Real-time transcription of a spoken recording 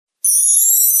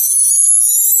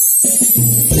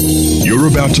You're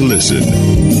about to listen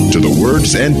to the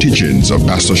words and teachings of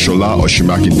Pastor Shola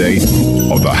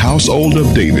Osunmakinde of the Household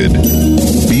of David.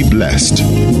 Be blessed.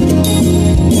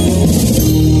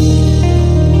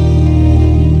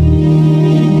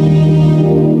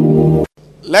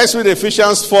 Let's read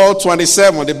Ephesians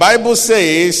 4:27. The Bible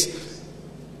says,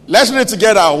 let's read it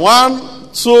together. 1,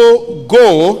 2,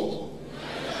 go.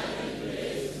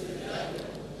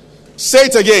 Say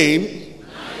it again.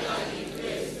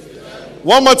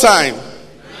 One more time.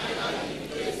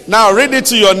 Now read it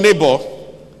to your neighbor.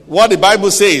 What the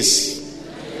Bible says.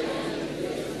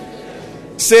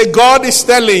 Say, God is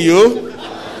telling you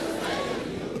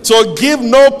to give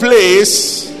no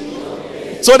place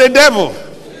to the devil.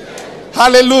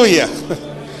 Hallelujah.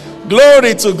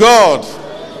 Glory to God.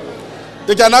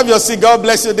 You can have your seat. God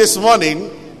bless you this morning.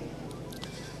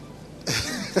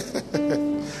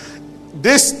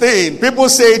 This thing, people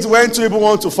say it when two people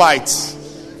want to fight.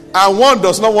 And one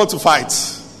does not want to fight.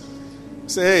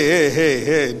 Say,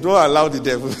 hey, don't allow the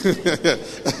devil.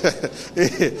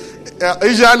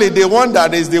 Usually the one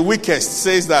that is the weakest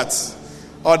says that,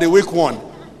 or the weak one,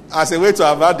 as a way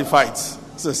to avoid the fight.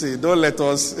 So say, don't let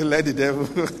the devil.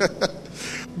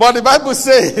 But the Bible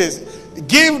says,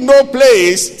 give no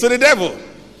place to the devil.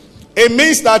 It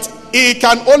means that he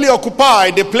can only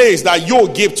occupy the place that you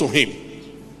give to him.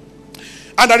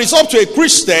 And that it's up to a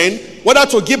Christian whether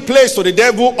to give place to the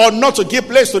devil or not to give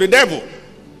place to the devil.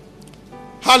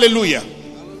 Hallelujah.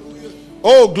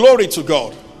 Oh, glory to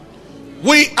God.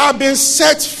 We are being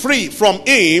set free from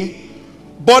him,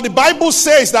 but the Bible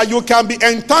says that you can be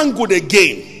entangled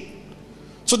again.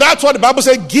 So that's what the Bible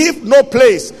says, give no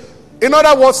place. In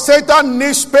other words, Satan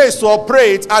needs space to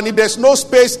operate, and if there's no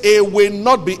space, he will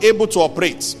not be able to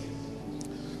operate.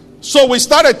 So we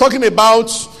started talking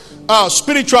about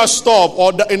spiritual stuff,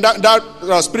 or in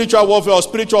that spiritual warfare or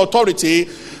spiritual authority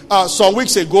some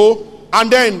weeks ago.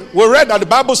 And then we read that the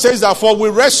Bible says that for we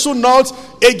wrestle not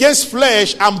against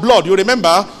flesh and blood, you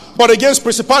remember, but against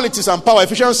principalities and power.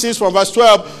 Ephesians 6 from verse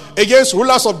 12, against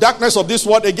rulers of darkness of this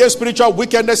world, against spiritual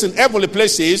wickedness in heavenly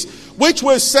places, which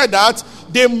will say that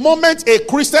the moment a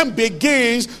Christian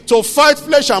begins to fight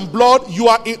flesh and blood, you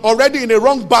are already in a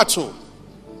wrong battle.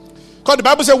 Because the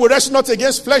Bible says we wrestle not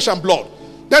against flesh and blood.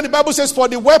 Then the Bible says, for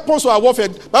the weapons of our warfare,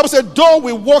 the Bible says, though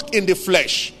we walk in the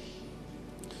flesh.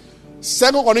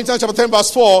 2 Corinthians chapter 10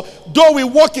 verse 4, though we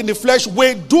walk in the flesh,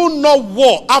 we do not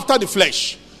war after the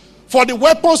flesh. For the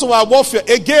weapons of our warfare,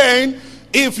 again,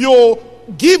 if you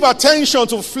give attention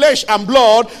to flesh and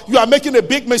blood, you are making a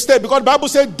big mistake. Because the Bible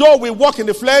says, though we walk in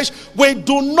the flesh, we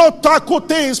do not tackle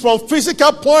things from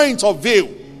physical points of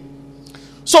view.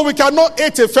 So we cannot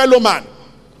hate a fellow man.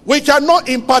 We cannot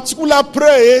in particular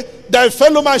pray that a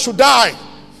fellow man should die.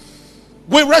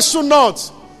 We wrestle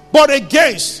not, but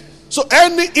against. So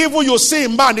any evil you see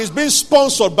in man is being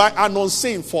sponsored by an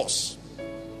unseen force.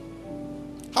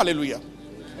 Hallelujah.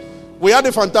 We had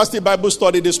a fantastic Bible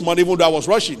study this morning, even though I was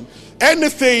rushing.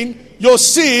 Anything you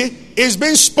see is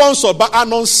being sponsored by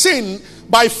an unseen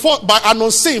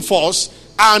force,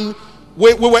 and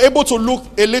we were able to look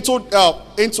a little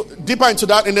deeper into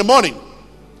that in the morning.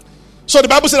 So the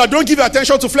Bible said, don't give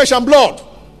attention to flesh and blood.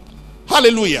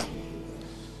 Hallelujah.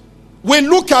 We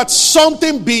look at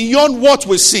something beyond what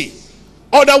we see.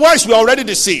 Otherwise, we are already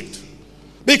deceived.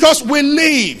 Because we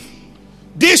live.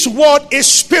 This world is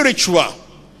spiritual.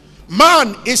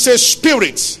 Man is a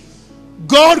spirit.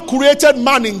 God created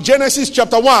man in Genesis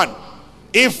chapter 1.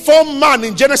 He formed man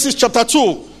in Genesis chapter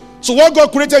 2. So what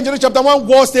God created in Genesis chapter 1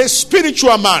 was the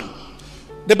spiritual man.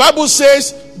 The Bible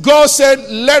says, God said,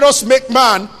 let us make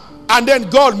man. And then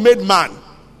God made man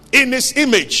in his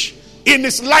image, in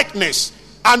his likeness.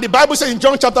 And the Bible says in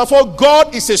John chapter 4,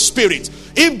 God is a spirit.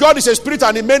 If God is a spirit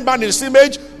and he made man in his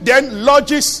image, then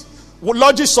logic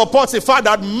supports the fact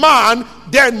that man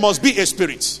then must be a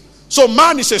spirit. So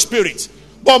man is a spirit.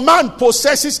 But man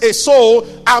possesses a soul,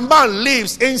 and man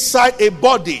lives inside a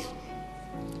body.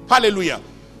 Hallelujah.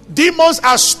 Demons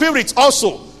are spirits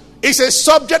also. It's a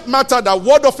subject matter that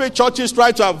Word of Faith churches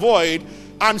try to avoid.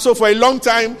 And so for a long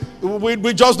time,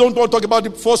 we just don't want to talk about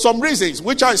it for some reasons,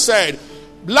 which I said,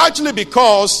 largely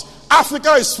because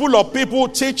Africa is full of people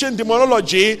teaching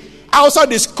demonology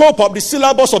outside the scope of the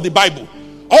syllabus of the Bible.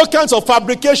 All kinds of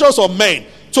fabrications of men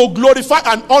to glorify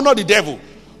and honor the devil.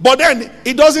 But then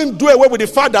it doesn't do away with the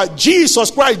fact that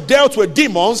Jesus Christ dealt with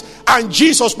demons, and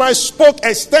Jesus Christ spoke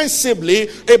extensively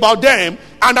about them,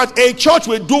 and that a church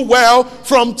will do well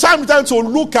from time to time to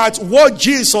look at what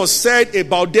Jesus said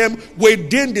about them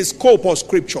within the scope of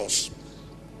scriptures.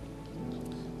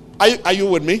 Are you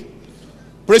with me?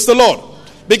 Praise the Lord.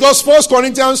 Because 2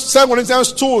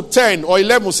 Corinthians 2, 10 or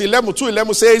 11,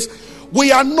 2:11 says,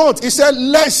 we are not, it said,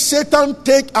 lest Satan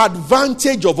take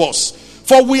advantage of us,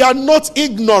 for we are not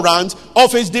ignorant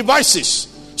of his devices.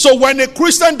 So when a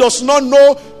Christian does not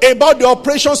know about the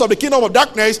operations of the kingdom of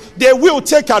darkness, they will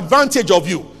take advantage of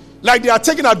you. Like they are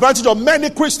taking advantage of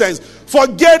many Christians.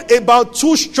 Forget about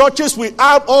two churches we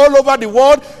have all over the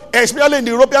world, especially in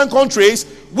the European countries,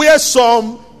 where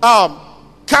some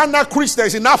carnal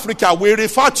Christians in Africa we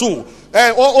refer to.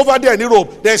 Over there in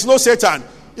Europe, there is no Satan.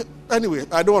 Anyway,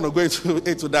 I don't want to go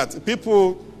into that.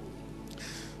 People,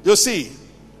 you see,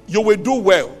 you will do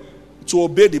well to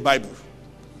obey the Bible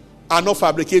and not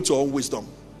fabricate your own wisdom.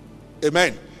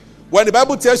 Amen. When the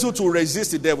Bible tells you to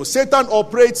resist the devil, Satan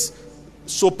operates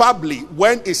superbly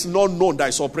when it's not known that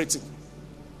it's operating.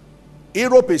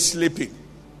 Europe is sleeping.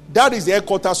 That is the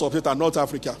headquarters of Satan, North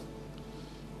Africa.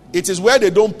 It is where they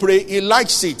don't pray. He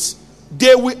likes it.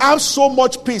 They will have so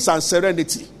much peace and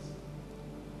serenity.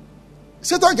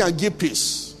 Satan can give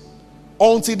peace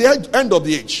until the end of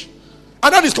the age.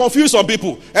 And that is confused some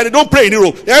people. And they don't pray in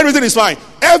Europe. Everything is fine.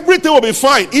 Everything will be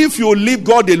fine if you leave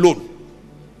God alone.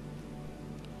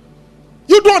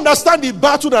 You don't understand the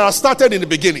battle that has started in the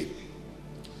beginning.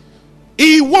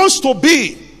 He wants to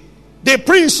be the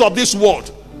prince of this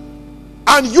world.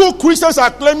 And you Christians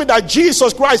are claiming that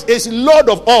Jesus Christ is Lord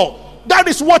of all. That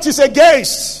is what he's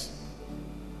against.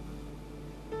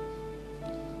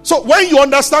 So when you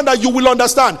understand that, you will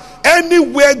understand.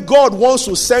 Anywhere God wants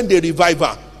to send a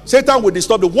revival, Satan will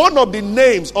disturb it. One of the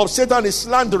names of Satan is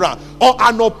slanderer or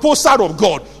an opposer of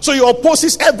God. So he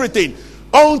opposes everything.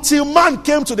 Until man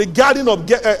came to the Garden of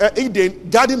Eden,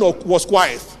 garden was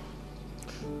quiet.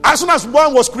 As soon as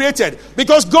man was created,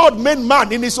 because God made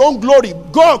man in his own glory,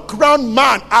 God crowned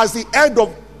man as the head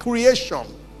of creation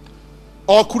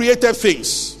or created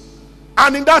things.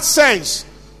 And in that sense,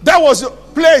 that was a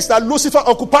place that Lucifer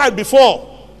occupied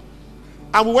before.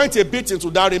 And we went a bit into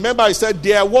that. Remember, I said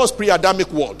there was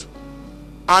pre-Adamic world.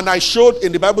 And I showed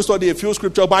in the Bible study a few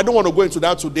scriptures, but I don't want to go into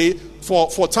that today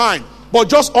for time. But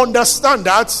just understand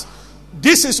that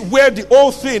this is where the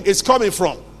whole thing is coming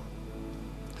from.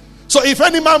 So if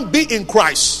any man be in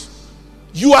Christ,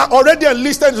 you are already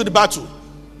enlisted into the battle.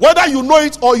 Whether you know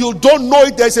it or you don't know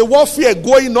it, there's a warfare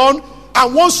going on.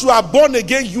 And once you are born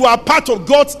again, you are part of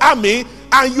God's army,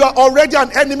 and you are already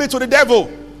an enemy to the devil.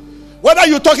 Whether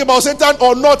you talk about Satan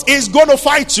or not, he's going to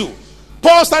fight you.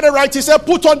 Paul started right. He said,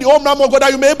 put on the whole armor of God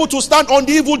that you may be able to stand on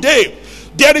the evil day.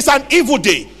 There is an evil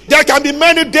day. There can be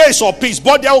many days of peace,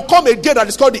 but there will come a day that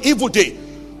is called the evil day,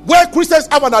 where Christians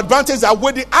have an advantage that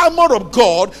with the armor of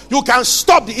God, you can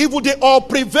stop the evil day or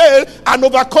prevail and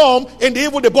overcome in the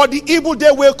evil day. But the evil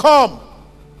day will come.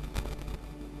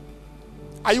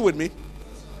 Are you with me?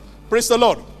 Praise the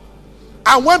Lord.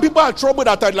 And when people are troubled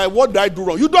at times, like, what did I do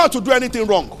wrong? You don't have to do anything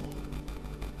wrong.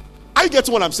 Are you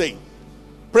getting what I'm saying?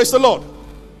 Praise the Lord.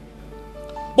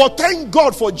 But thank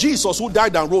God for Jesus who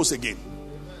died and rose again.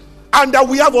 And that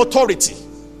we have authority.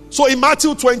 So in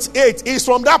Matthew 28, it's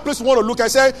from that place we want to look. I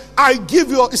said, I give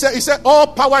you, he said, all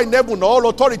power in heaven, all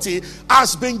authority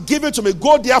has been given to me.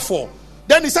 Go therefore.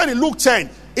 Then he said in Luke 10,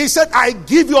 he said, I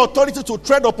give you authority to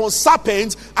tread upon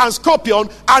serpents and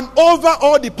scorpions and over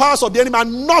all the powers of the enemy,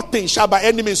 and nothing shall by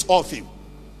any means hurt him.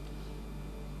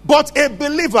 But a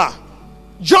believer,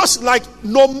 just like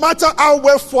no matter how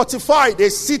well fortified a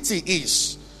city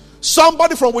is,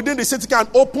 somebody from within the city can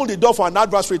open the door for an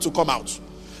adversary to come out.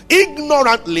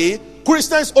 Ignorantly,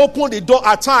 Christians open the door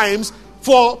at times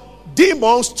for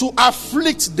demons to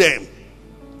afflict them.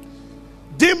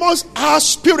 Demons are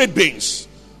spirit beings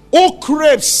who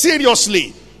crave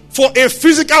seriously for a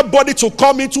physical body to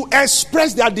come in to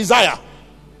express their desire.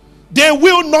 They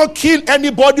will not kill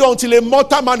anybody until a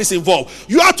mortal man is involved.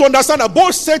 You have to understand that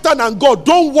both Satan and God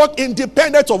don't work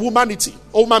independent of humanity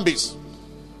or human beings.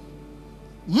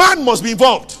 Man must be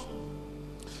involved.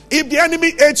 If the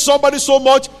enemy hates somebody so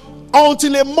much,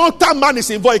 until a mortal man is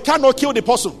involved, he cannot kill the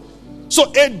person.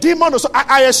 So a demon,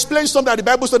 I explained something that the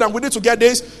Bible said, and we need to get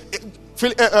this.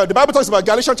 The Bible talks about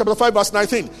Galatians chapter 5 verse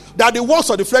 19, that the works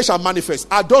of the flesh are manifest: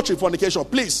 adultery, fornication.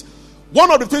 Please, one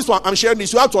of the things I'm sharing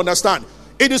is you have to understand,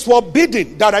 it is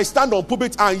forbidden that I stand on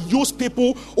pulpit and use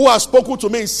people who have spoken to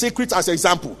me in secret as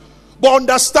example. But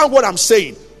understand what I'm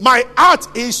saying. My heart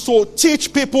is to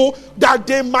teach people that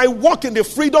they might walk in the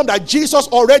freedom that Jesus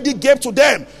already gave to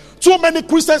them. Too many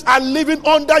Christians are living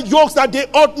under yokes that they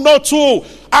ought not to,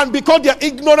 and because they are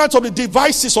ignorant of the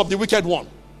devices of the wicked one.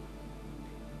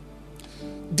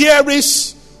 There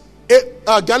is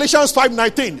Galatians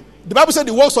 5:19. The Bible said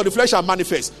the works of the flesh are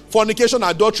manifest: fornication,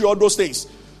 adultery, all those things.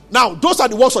 Now, those are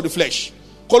the works of the flesh.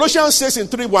 Colossians says in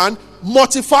 3:1,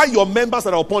 mortify your members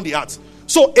that are upon the earth.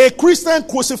 So a Christian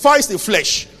crucifies the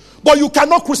flesh, but you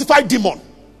cannot crucify demon.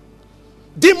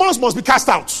 Demons must be cast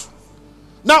out.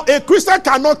 Now, a Christian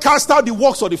cannot cast out the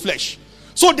works of the flesh.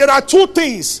 So there are two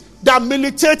things that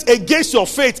militate against your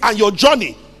faith and your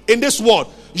journey in this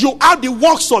world. You have the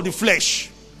works of the flesh,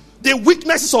 the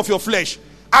weaknesses of your flesh,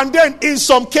 and then in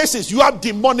some cases you have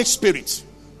demonic spirits.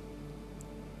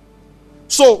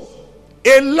 So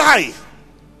a lie,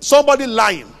 somebody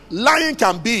lying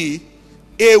can be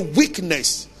a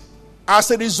weakness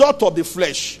as a result of the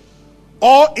flesh,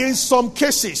 or in some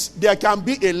cases there can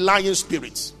be a lying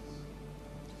spirit.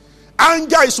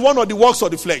 Anger is one of the works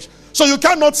of the flesh. So you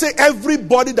cannot say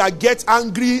everybody that gets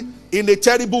angry in a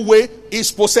terrible way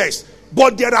is possessed.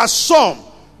 But there are some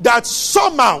that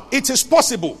somehow it is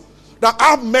possible that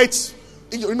I've met,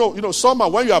 somehow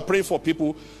when you are praying for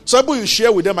people, some people you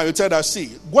share with them and you tell them,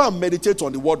 see, go and meditate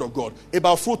on the word of God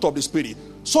about fruit of the spirit,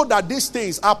 so that this thing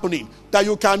is happening, that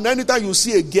you can, anytime you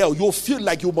see a girl, you feel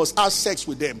like you must have sex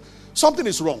with them. Something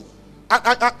is wrong.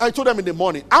 I told them in the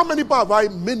morning, how many people have I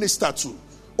ministered to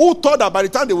who thought that by the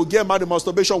time they will get married,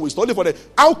 masturbation was only for them?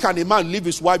 How can a man leave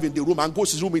his wife in the room and go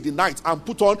to his room in the night and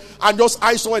put on and just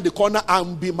eye someone in the corner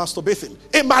and be masturbating?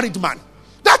 A married man.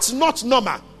 That's not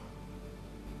normal.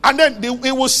 And then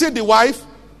he will see the wife.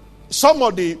 Some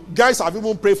of the guys have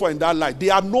even prayed for in that life. They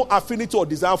have no affinity or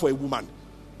desire for a woman.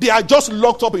 They are just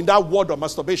locked up in that world of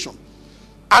masturbation.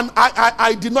 And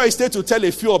I did not hesitate to tell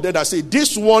a few of them that say,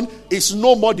 this one is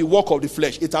no more the work of the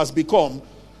flesh. It has become,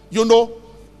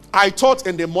 I taught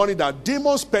in the morning that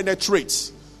demons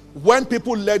penetrate when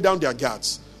people let down their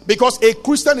guards. Because a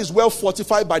Christian is well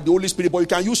fortified by the Holy Spirit, but you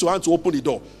can use your hand to open the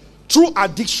door. Through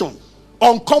addiction,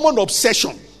 uncommon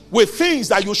obsession with things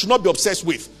that you should not be obsessed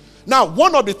with. Now,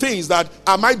 one of the things that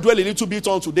I might dwell a little bit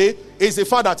on today is the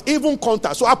fact that even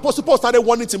contact. So Apostle Paul started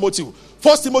warning Timothy.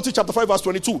 1 Timothy chapter 5 verse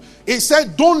 22. He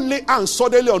said, don't lay hands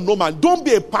suddenly on no man. Don't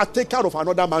be a partaker of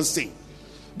another man's sin.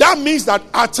 That means that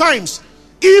at times,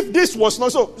 if this was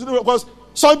not so, because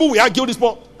some people will argue this,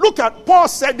 but look at, Paul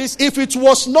said this, if it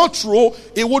was not true,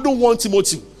 he wouldn't want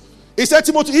Timothy. He said,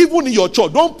 Timothy, even in your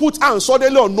church, don't put hands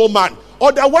suddenly on no man.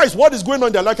 Otherwise, what is going on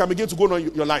in their life can begin to go on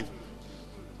in your life.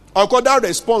 I'll call that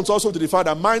response also to the fact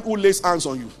that mind who lays hands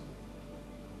on you.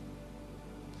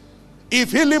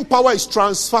 If healing power is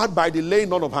transferred by the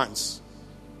laying on of hands,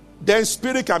 then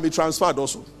spirit can be transferred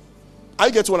also. I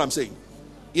get what I'm saying.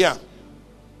 Yeah.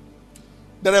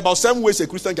 There are about 7 ways a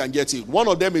Christian can get healed. One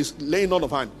of them is laying on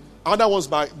of hand. Other ones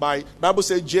by Bible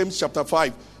says James chapter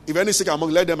 5. If any sick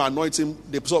among, let them anoint him.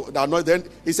 Then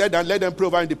he said that let them pray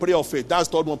over in the prayer of faith. That's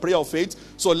the third one, prayer of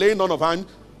faith. So laying on of hand.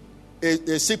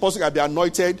 A sick person can be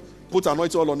anointed, put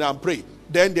anointing oil on them and pray.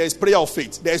 Then there's prayer of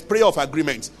faith. There's prayer of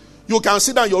agreement. You can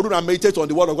sit down in your room and meditate on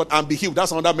the word of God and be healed.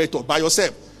 That's another method by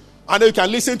yourself. And then you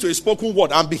can listen to a spoken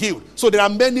word and be healed. So there are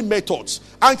many methods.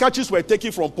 Handkerchiefs were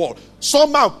taken from Paul.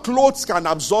 Somehow clothes can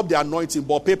absorb the anointing,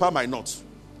 but paper might not.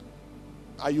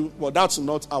 Well, that's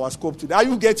not our scope today. Are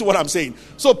you getting what I'm saying?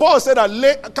 So Paul said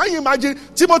that, can you imagine?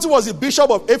 Timothy was the bishop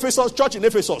of Ephesus, church in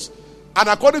Ephesus. And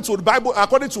according to the Bible,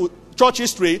 according to church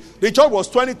history, the church was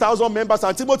 20,000 members,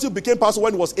 and Timothy became pastor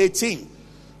when he was 18.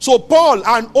 So Paul,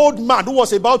 an old man who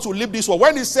was about to leave this world,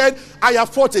 when he said, I have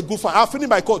fought a good fight, I have finished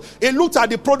my course, he looked at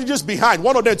the prodigies behind,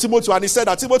 one of them Timothy, and he said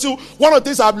that, Timothy, one of the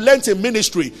things I've learned in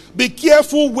ministry, be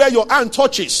careful where your hand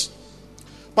touches.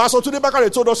 Pastor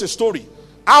Tudebakare told us a story,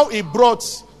 how he brought,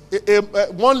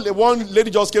 one lady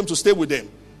just came to stay with them.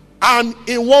 And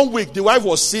in 1 week, the wife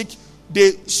was sick,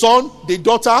 the son, the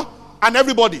daughter, and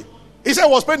everybody. He said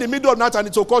he was praying in the middle of the night and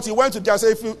it took out. He went to the and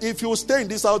said, if you stay in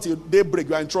this house till daybreak,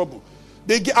 you are in trouble.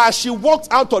 As she walked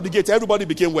out of the gate, everybody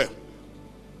became well.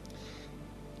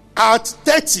 At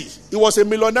 30, he was a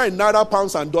millionaire in naira,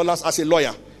 pounds, and dollars as a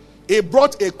lawyer. He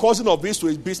brought a cousin of his to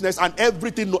his business and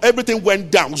everything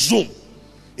went down. Zoom.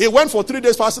 He went for 3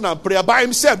 days fasting and prayer by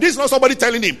himself. This is not somebody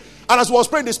telling him. And as he was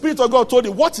praying, the Spirit of God told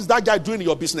him, what is that guy doing in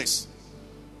your business?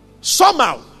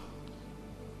 Somehow,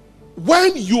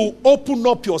 when you open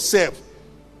up yourself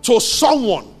to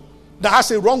someone that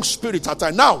has a wrong spirit at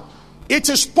times, now, it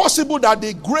is possible that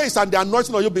the grace and the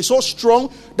anointing on you be so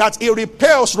strong that it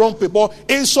repels wrong people.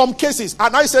 In some cases,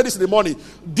 and I said this in the morning,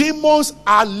 demons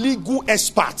are legal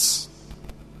experts.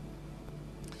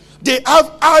 They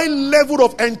have high level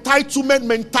of entitlement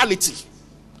mentality.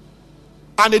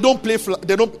 And they don't play.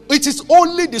 It is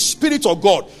only the Spirit of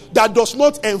God that does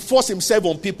not enforce himself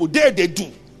on people. They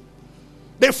do.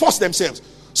 They force themselves.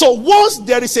 So once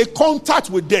there is a contact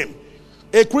with them,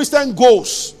 a Christian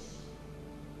goes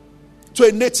to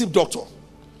a native doctor.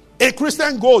 A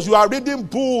Christian goes, you are reading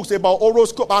books about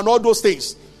horoscope and all those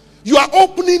things. You are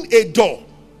opening a door.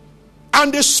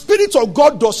 And the Spirit of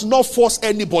God does not force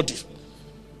anybody.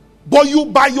 But you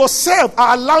by yourself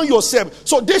are allowing yourself.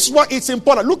 So this is why it's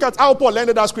important. Look at how Paul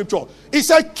ended that scripture. He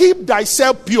said, keep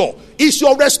thyself pure. It's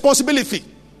your responsibility.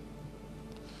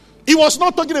 He was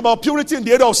not talking about purity in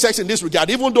the area of sex in this regard,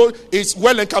 even though it's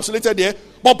well encapsulated there.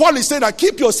 But Paul is saying that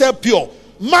keep yourself pure.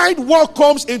 Mind what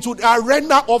comes into the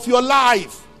arena of your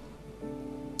life.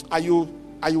 Are you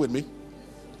with me?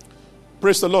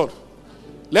 Praise the Lord.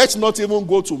 Let's not even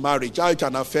go to marriage. How it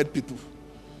can affect people.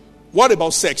 What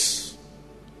about sex?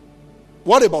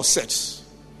 What about sex?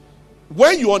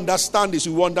 When you understand this,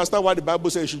 you will understand why the Bible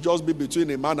says it should just be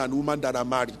between a man and woman that are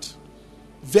married.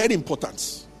 Very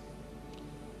important.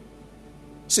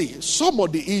 See, some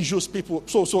of the issues people...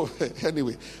 So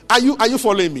anyway, are you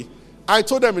following me? I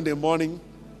told them in the morning,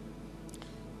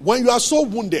 when you are so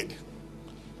wounded,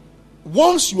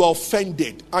 once you are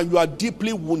offended and you are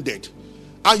deeply wounded,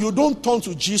 and you don't turn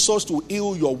to Jesus to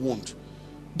heal your wound,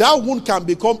 that wound can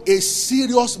become a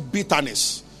serious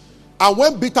bitterness. And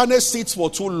when bitterness sits for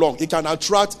too long, it can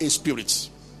attract a spirit.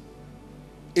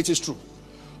 It is true.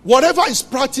 Whatever is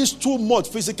practiced too much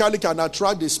physically can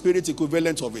attract the spirit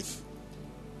equivalent of it.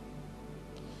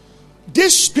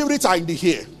 These spirits are in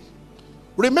the air.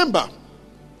 Remember,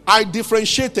 I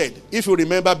differentiated, if you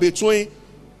remember, between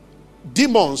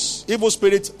demons, evil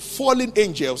spirits, fallen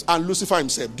angels, and Lucifer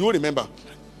himself. Do you remember?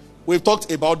 We've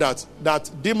talked about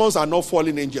that demons are not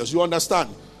fallen angels. You understand?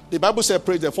 The Bible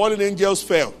separates the fallen angels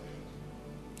fell.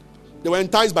 They were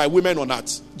enticed by women on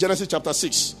earth. Genesis chapter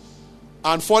 6.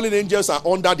 And fallen angels are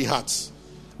under the heart.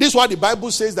 This is why the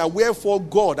Bible says that wherefore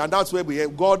God, and that's where we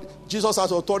have God, Jesus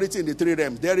has authority in the three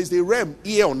realms. There is the realm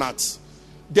here on earth.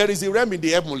 There is the realm in the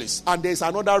heavenlies. And there is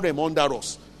another realm under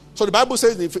us. So the Bible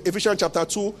says in Ephesians chapter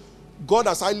 2, God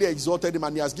has highly exalted him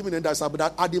and he has given him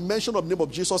that at the mention of the name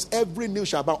of Jesus, every knee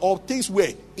shall bow. All things were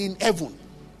in heaven,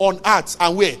 on earth,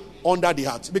 and where? Under the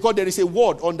earth. Because there is a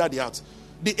word under the earth.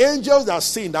 The angels that are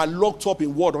seen are locked up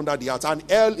in word under the earth. And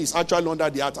hell is actually under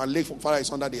the earth and lake of fire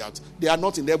is under the earth. They are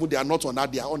not in heaven, they are not on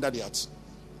earth, they are under the earth.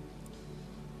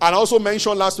 And I also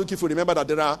mentioned last week, if you remember, that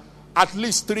there are at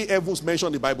least 3 heavens mentioned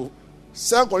in the Bible.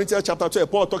 2 Corinthians chapter 12,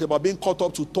 Paul talked about being caught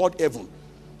up to 3rd heaven.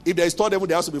 If there is 3rd heaven,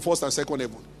 there has to be 1st and 2nd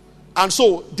heaven. And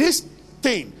so this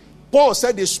thing, Paul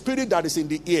said the spirit that is in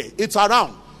the air, it's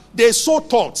around. They sow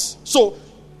thoughts. So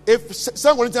if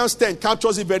 2 Corinthians 10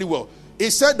 captures it very well, he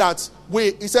said that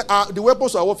the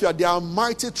weapons of warfare, they are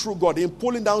mighty through God in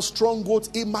pulling down strongholds,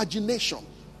 imagination.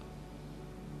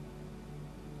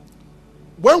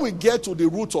 When we get to the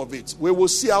root of it, we will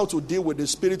see how to deal with the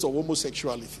spirit of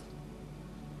homosexuality.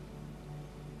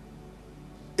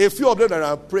 A few of them that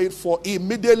I prayed for,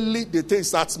 immediately the thing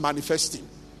starts manifesting.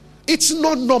 It's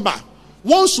not normal.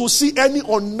 Once you see any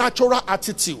unnatural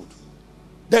attitude,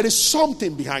 there is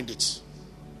something behind it.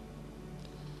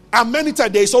 And many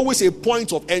times there is always a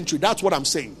point of entry. That's what I'm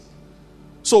saying.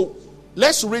 So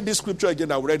let's read this scripture again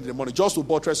that we read in the morning, just to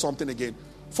buttress something again.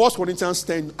 1 Corinthians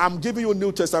 10. I'm giving you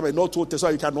New Testament, not Old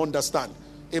Testament, so you can understand.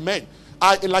 Amen.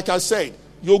 Like I said,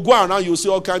 you go around, you see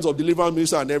all kinds of deliverance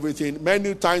ministers and everything.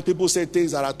 Many times people say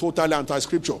things that are totally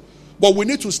anti-scripture. But we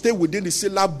need to stay within the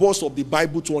syllabus of the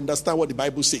Bible to understand what the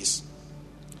Bible says.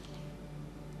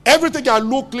 Everything can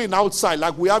look clean outside,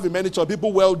 like we have in many churches,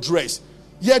 people well dressed.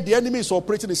 Yet the enemy is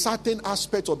operating in certain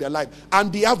aspects of their life.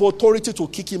 And they have authority to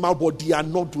kick him out, but they are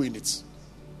not doing it.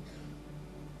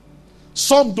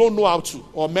 Some don't know how to,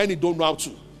 or many don't know how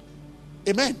to.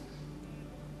 Amen.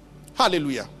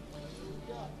 Hallelujah.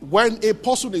 When a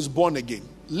person is born again,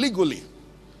 legally,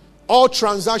 all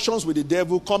transactions with the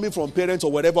devil coming from parents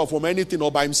or whatever, from anything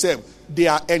or by himself, they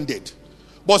are ended.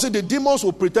 But see, the demons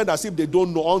will pretend as if they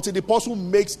don't know until the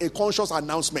person makes a conscious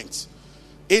announcement.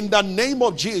 In the name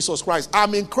of Jesus Christ,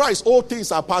 I'm in Christ, all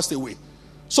things are passed away.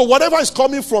 So whatever is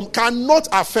coming from cannot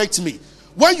affect me.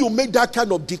 When you make that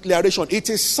kind of declaration, it's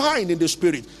a sign in the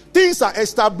spirit. Things are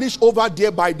established over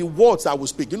there by the words I will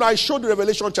speak. You know, I showed the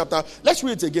Revelation chapter. Let's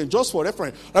read it again, just for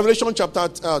reference. Revelation chapter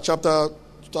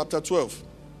 12.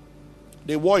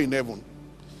 The war in heaven.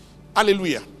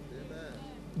 Hallelujah. Amen.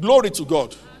 Glory to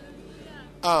God.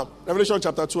 Revelation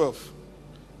chapter 12.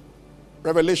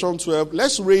 Revelation 12.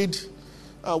 Let's read.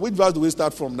 Which verse do we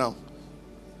start from now?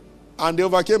 And they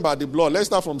overcame by the blood. Let's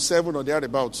start from 7 or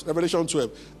thereabouts. Revelation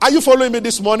 12. Are you following me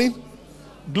this morning?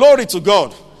 Glory to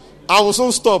God. I will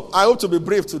soon stop. I hope to be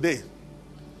brief today,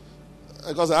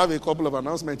 because I have a couple of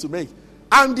announcements to make.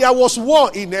 And there was war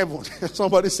in heaven.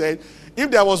 Somebody said, if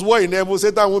there was war in heaven,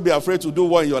 Satan won't be afraid to do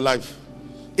war in your life.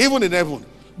 Even in heaven.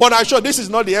 But I'm sure this is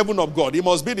not the heaven of God. It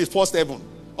must be the first heaven,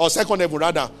 or second heaven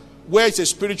rather, where it's a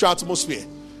spiritual atmosphere.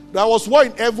 There was war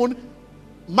in heaven.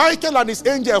 Michael and his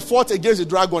angel fought against the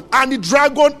dragon. And the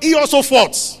dragon, he also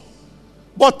fought.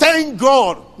 But thank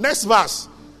God, next verse,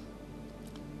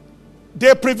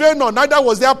 they prevailed not, neither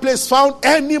was their place found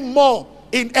any more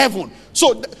in heaven.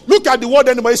 So look at the word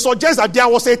anymore. It suggests that there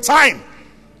was a time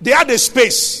they had a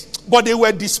space, but they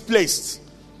were displaced.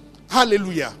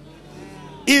 Hallelujah.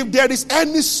 If there is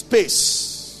any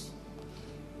space,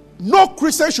 no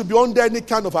Christian should be under any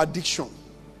kind of addiction.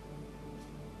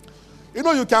 You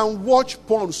know, you can watch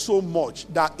porn so much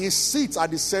that it sits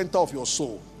at the center of your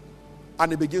soul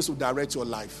and it begins to direct your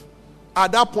life.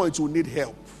 At that point, you need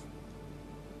help.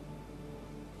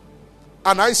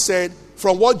 And I said,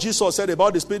 from what Jesus said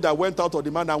about the spirit that went out of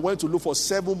the man and went to look for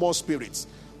 7 more spirits,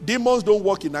 demons don't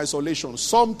work in isolation.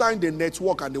 Sometimes they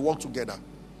network and they work together.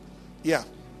 Yeah.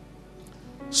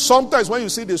 Sometimes when you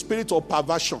see the spirit of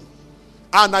perversion,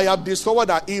 and I have discovered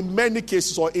that in many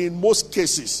cases, or in most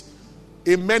cases,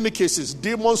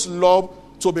 demons love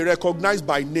to be recognized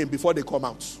by name before they come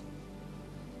out.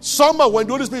 Somehow, when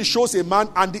the Holy Spirit shows a man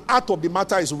and the heart of the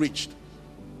matter is reached,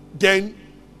 then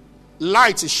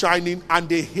light is shining and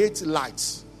they hate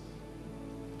light.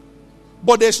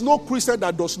 But there's no Christian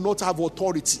that does not have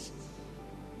authority.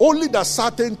 Only that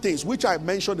certain things, which I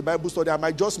mentioned in the Bible study, I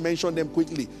might just mention them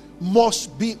quickly,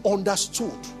 must be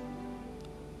understood.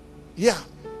 Yeah.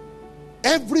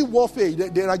 Every warfare,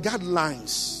 there are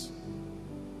guidelines.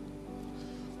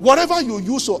 Whatever you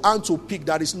use your hand to pick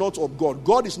that is not of God,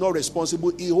 God is not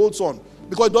responsible. He holds on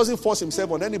because he doesn't force himself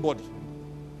on anybody.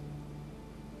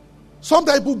 Some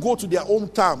people go to their own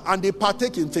time and they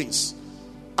partake in things.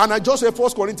 And I just read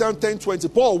 1 Corinthians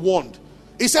 10:20. Paul warned.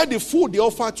 He said the food they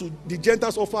offer to the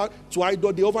Gentiles offer to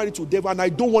idol, they offer it to devil, and I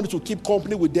don't want you to keep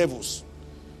company with devils.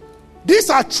 These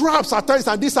are traps at times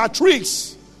and these are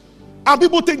tricks. And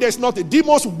people think there's nothing. The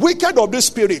most wicked of the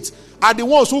spirits are the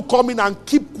ones who come in and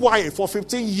keep quiet for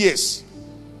 15 years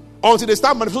until they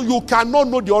start manifesting. You cannot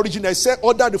know the origin except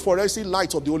under the forensic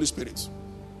light of the Holy Spirit.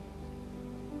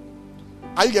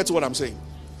 Are you getting what I'm saying?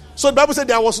 So the Bible said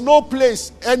there was no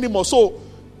place anymore. So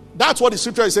that's what the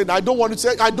scripture is saying. I don't want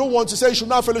to say you should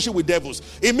not have fellowship with devils.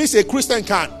 It means a Christian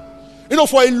can. You know,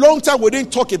 for a long time we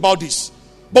didn't talk about this.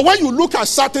 But when you look at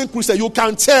certain Christians, you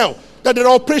can tell that there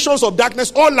are operations of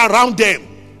darkness all around them.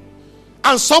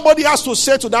 And somebody has to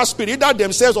say to that spirit, either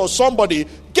themselves or somebody,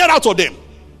 get out of them.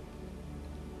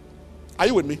 Are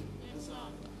you with me? Yes, sir.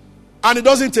 And it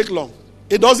doesn't take long.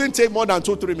 It doesn't take more than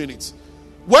 2-3 minutes.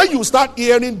 When you start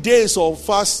hearing days of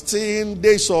fasting,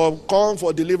 days of calm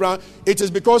for deliverance, it is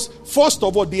because, first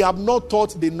of all, they have not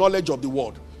taught the knowledge of the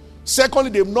word. Secondly,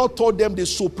 they have not taught them the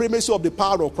supremacy of the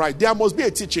power of Christ. There must be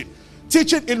a teaching.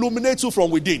 Teaching illuminates you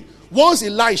from within. Once a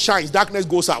light shines, darkness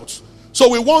goes out. So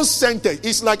with one sentence,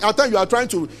 it's like at times you are trying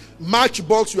to match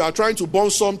box, you are trying to burn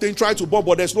something, try to burn,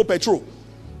 but there's no petrol.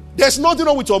 There's nothing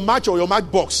wrong with your match or your match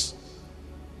box.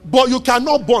 But you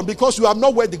cannot burn because you have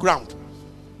not wet the ground.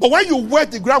 But when you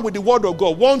wet the ground with the word of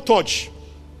God, one touch,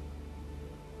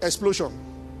 explosion.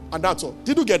 And that's all.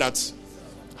 Did you get that?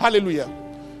 Hallelujah.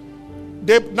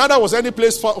 Neither was any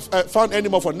place found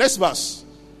anymore for next verse.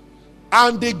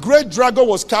 And the great dragon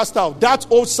was cast out, that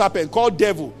old serpent called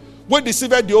devil, which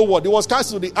deceived the whole world. He was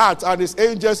cast to the earth, and his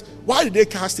angels, why did they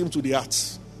cast him to the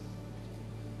earth?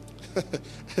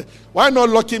 Why not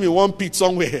lock him in one pit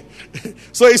somewhere?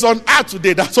 So he's on earth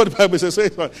today. That's what the Bible says.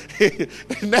 So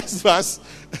next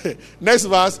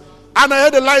verse. And I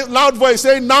heard a loud voice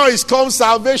saying, now is come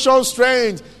salvation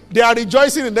strength. They are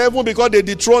rejoicing in heaven because they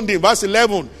dethroned him. Verse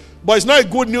 11. But it's not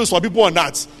good news for people on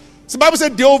earth. So the Bible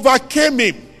said they overcame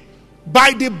him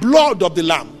by the blood of the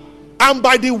Lamb and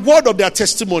by the word of their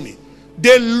testimony.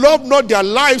 They loved not their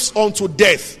lives unto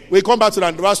death. We come back to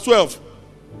that. Verse 12.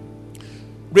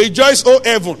 Rejoice, O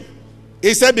heaven.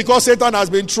 He said, because Satan has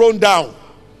been thrown down.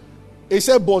 He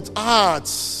said, but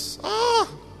earth.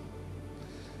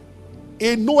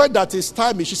 He knoweth that his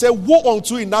time is. She said, woe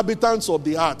unto inhabitants of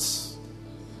the earth.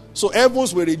 So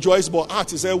heavens will rejoice, but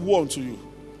earth, he said, woe unto you.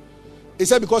 He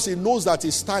said, because he knows that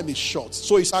his time is short.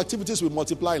 So his activities will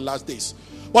multiply in last days.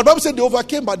 But the Bible said they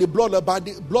overcame by the blood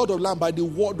of Lamb, by the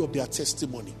word of their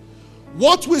testimony.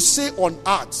 What we say on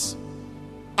earth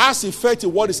has effect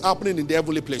in what is happening in the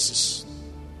heavenly places.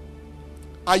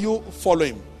 Are you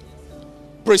following?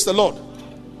 Praise the Lord.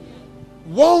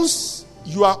 Once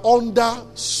you are under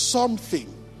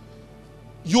something,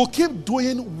 you keep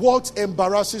doing what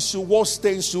embarrasses you, what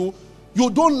stains you.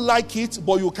 You don't like it,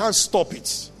 but you can't stop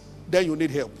it. Then you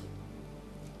need help.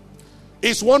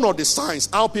 It's one of the signs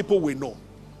how people will know.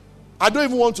 I don't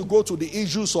even want to go to the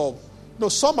issues of,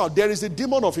 somehow there is a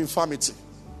demon of infirmity.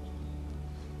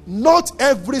 Not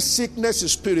every sickness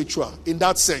is spiritual in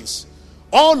that sense.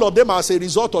 All of them are as a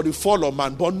result of the fall of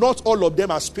man, but not all of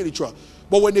them are spiritual.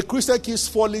 But when a Christian keeps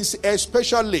falling,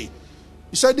 especially,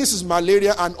 you said this is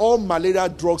malaria and all malaria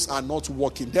drugs are not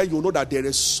working, then you know that there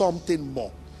is something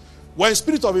more. When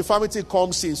spirit of infirmity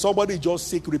comes in, somebody just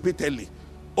sick repeatedly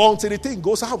until the thing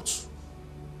goes out.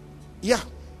 Yeah.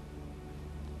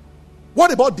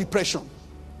 What about depression?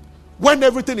 When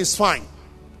everything is fine.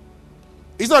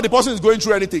 It's not the person is going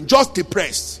through anything, just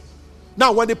depressed.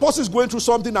 Now, when the person is going through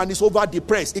something and is over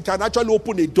depressed, it can actually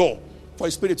open a door for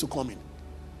a spirit to come in.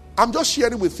 I'm just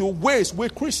sharing with you ways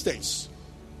with Christians.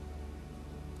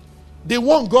 The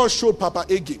one God showed Papa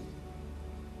Egi,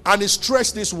 and he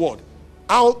stressed this word,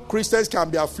 how Christians can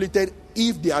be afflicted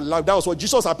if they are allowed. That was what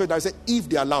Jesus appeared and said, if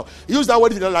they are allowed. He used that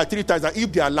word like 3 times, that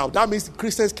if they are allowed. That means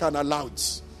Christians can allow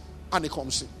it. And it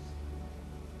comes in.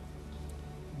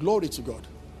 Glory to God.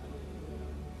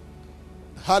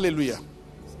 Hallelujah.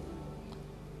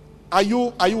 Are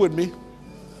you with me?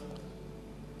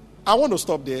 I want to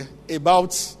stop there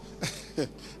about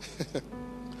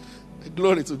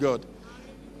glory to God.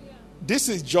 This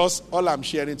is just all I'm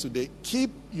sharing today. It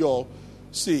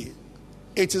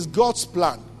is God's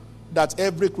plan that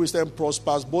every Christian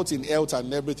prospers both in health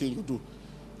and everything you do.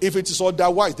 If it is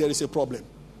otherwise, there is a problem.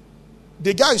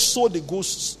 The guy sowed the good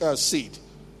seed,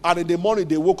 and in the morning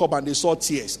they woke up and they saw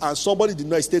tears, and somebody did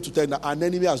not stay to tell them that an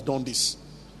enemy has done this.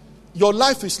 Your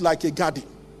life is like a garden.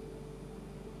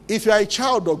 If you are a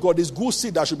child of God, it's good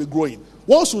seed that should be growing.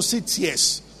 Once you see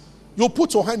tears, you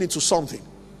put your hand into something.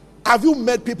 Have you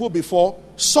met people before?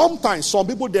 Sometimes, some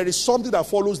people, there is something that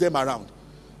follows them around.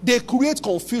 They create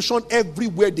confusion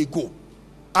everywhere they go,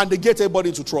 and they get everybody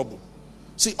into trouble.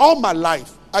 See, all my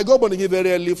life, I got born again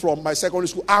very early from my secondary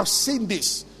school. I've seen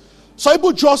this. Some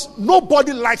people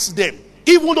nobody likes them,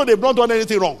 even though they've not done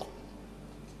anything wrong.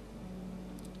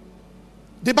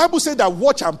 The Bible said that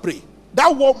watch and pray.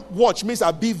 That watch means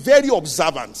that be very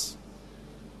observant.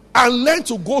 And learn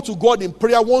to go to God in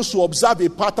prayer once you observe a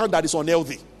pattern that is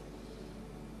unhealthy.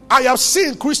 I have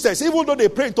seen Christians, even though they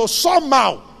pray until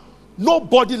somehow,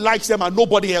 nobody likes them and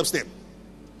nobody helps them.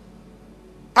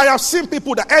 I have seen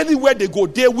people that anywhere they go,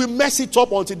 they will mess it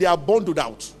up until they are bundled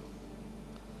out.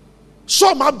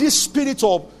 Some have this spirit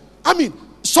of,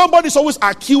 somebody's always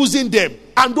accusing them.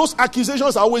 And those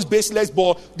accusations are always baseless,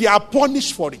 but they are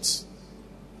punished for it.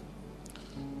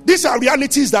 These are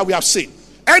realities that we have seen.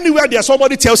 Anywhere there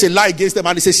somebody tells a lie against them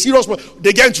and it's a serious problem,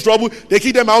 they get into trouble, they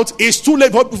kick them out. It's too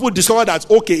late for people to discover that,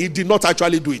 okay, he did not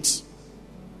actually do it.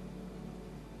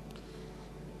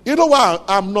 You know why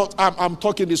I'm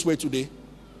talking this way today?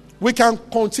 We can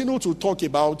continue to talk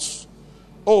about,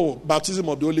 baptism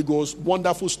of the Holy Ghost,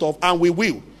 wonderful stuff, and we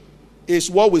will. It's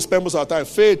what we spend most of our time,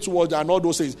 faith towards and all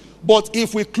those things. But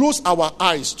if we close our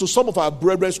eyes to some of our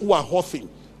brethren who are huffing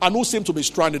and who seem to be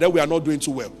stranded, then we are not doing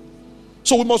too well.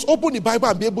 So we must open the Bible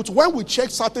and be able to, when we check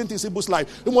certain things in people's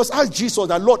life, we must ask Jesus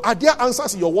that, Lord, are there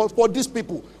answers in your word for these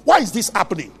people? Why is this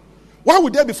happening? Why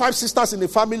would there be 5 sisters in the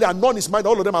family and none is married,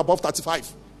 all of them are above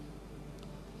 35?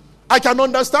 I can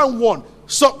understand one.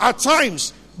 So at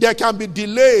times, there can be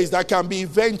delays, there can be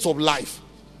events of life.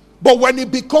 But when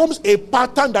it becomes a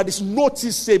pattern that is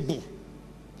noticeable,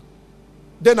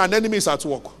 then an enemy is at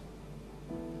work.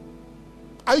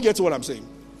 Are you getting what I'm saying?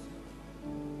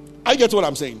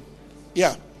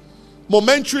 Yeah.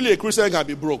 Momentarily, a Christian can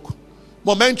be broke.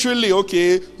 Momentarily,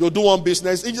 okay, you do one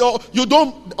business. You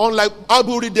don't, unlike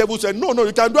Albury devil said, no,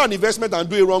 you can do an investment and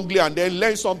do it wrongly and then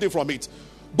learn something from it.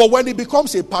 But when it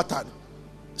becomes a pattern,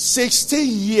 16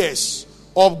 years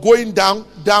of going down,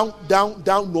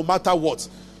 no matter what.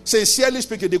 Sincerely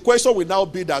speaking, the question will now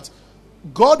be that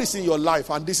God is in your life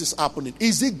and this is happening.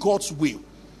 Is it God's will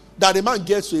that a man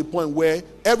gets to a point where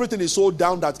everything is so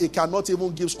down that he cannot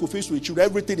even give school fees to his children?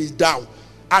 Everything is down.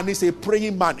 And he's a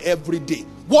praying man every day.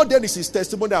 What then is his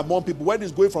testimony among people when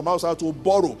he's going from outside to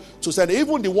borrow to send?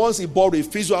 Even the ones he borrowed, he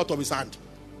fizzles out of his hand.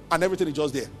 And everything is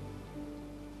just there.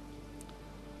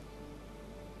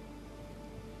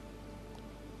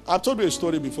 I've told you a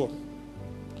story before.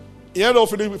 He ended up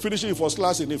finishing his first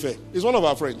class in Ife. He's one of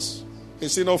our friends. A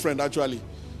senior friend, actually.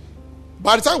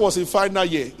 By the time he was in final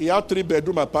year, he had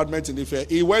 3-bedroom apartments in Ife.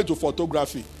 He went to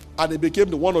photography. And he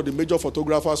became one of the major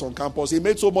photographers on campus. He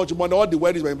made so much money. All the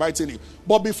weddings were inviting him.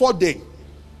 But before then,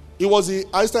 he was the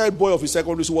highest boy of his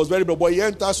secondary school. He was very bad. But he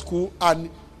entered school and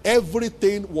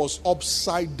everything was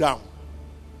upside down.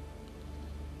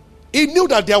 He knew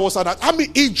that there was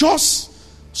it just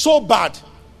so bad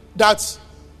that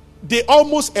they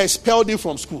almost expelled him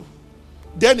from school.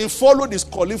 Then he followed his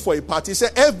calling for a party. He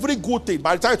said every good thing,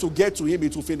 by the time to get to him,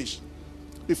 it will finish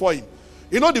before him.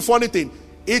 You know the funny thing?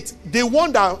 The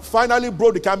one that finally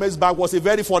broke the camel's back was a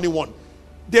very funny one.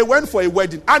 They went for a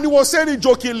wedding. And he was saying it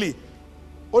jokingly.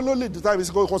 Only the time is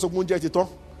going to.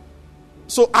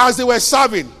 So as they were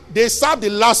serving, they served the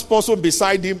last person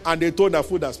beside him and they told the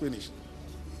food has finished.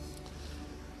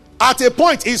 At a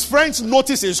point, his friends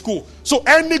noticed in school. So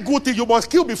any good thing you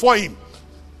must kill before him.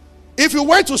 If you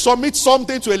went to submit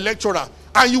something to a lecturer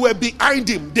and you were behind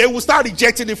him, they will start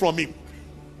rejecting it from him.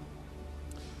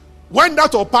 When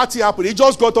that party happened, he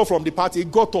just got up from the party. He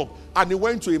got up and he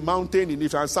went to a mountain in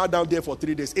Ife and sat down there for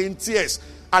 3 days in tears.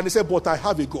 And he said, but I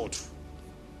have a God.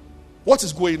 What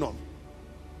is going on?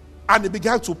 And he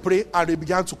began to pray and he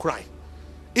began to cry.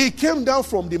 He came down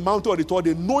from the mountain on the third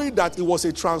day knowing that he was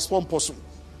a transformed person.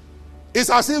 It's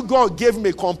as if God gave him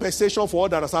a compensation for all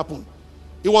that has happened.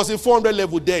 He was in 400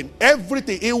 level then.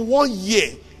 Everything in 1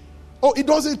 year. Oh, it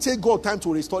doesn't take God time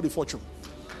to restore the fortune.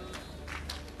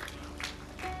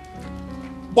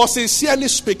 But sincerely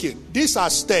speaking, these are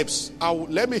steps.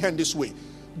 Let me end this way.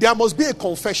 There must be a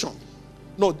confession.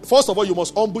 No, first of all, you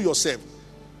must humble yourself.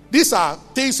 These are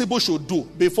things people should do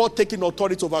before taking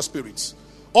authority over spirits.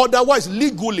 Otherwise,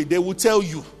 legally, they will tell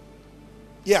you.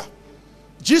 Yeah.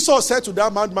 Jesus said to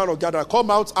that madman of Gadara,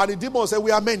 come out, and the demon said,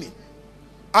 we are many.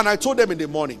 And I told them in the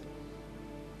morning,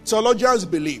 theologians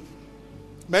believe,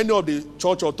 many of the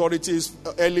church authorities,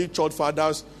 early church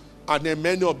fathers, and then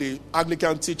many of the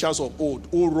Anglican teachers of old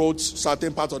who wrote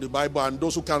certain parts of the Bible and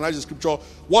those who can write the scripture,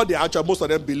 what they actually, most of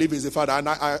them believe is the Father. And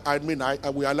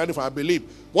we are learning from, I believe.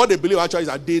 What they believe actually is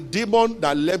that the demon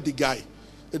that left the guy,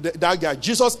 that guy,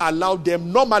 Jesus allowed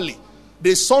them normally.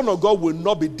 The Son of God will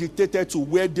not be dictated to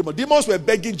where demons. Demons were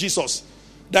begging Jesus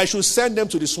that he should send them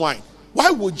to the swine.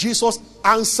 Why would Jesus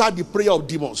answer the prayer of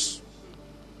demons?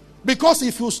 Because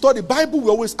if you study Bible, we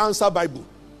always answer Bible.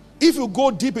 If you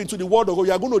go deep into the word of God,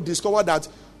 you are going to discover that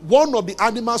one of the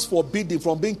animals forbidden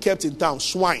from being kept in town,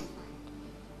 swine.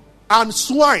 And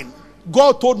swine,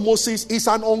 God told Moses, is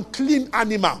an unclean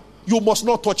animal. You must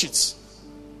not touch it.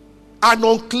 An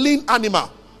unclean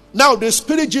animal. Now, the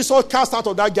spirit Jesus cast out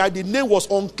of that guy, the name was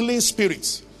unclean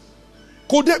spirit.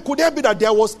 Could there be that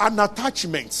there was an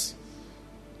attachment?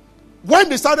 When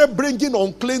they started bringing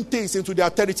unclean things into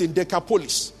their territory in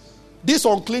Decapolis, these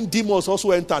unclean demons also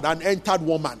entered and entered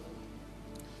woman.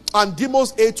 And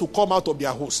demons ate to come out of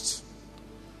their hosts.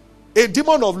 A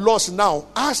demon of lust now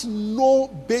has no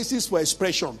basis for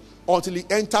expression until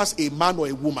it enters a man or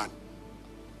a woman.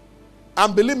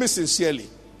 And believe me sincerely,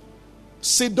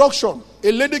 seduction,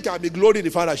 a lady can be glorying in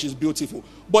the fact that she's beautiful.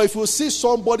 But if you see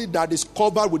somebody that is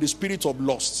covered with the spirit of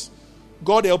lust,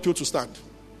 God help you to stand.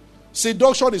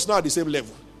 Seduction is not at the same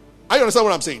level. Are you understand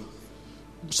what I'm saying?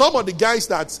 Some of the guys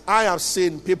that I have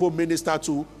seen people minister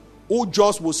to who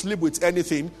just will sleep with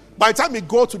anything, by the time they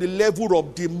go to the level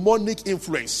of demonic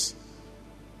influence,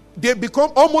 they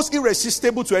become almost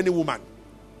irresistible to any woman.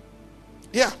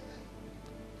 Yeah.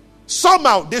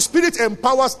 Somehow, the spirit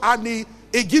empowers and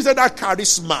it gives them that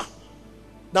charisma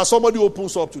that somebody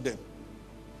opens up to them.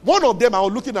 One of them, I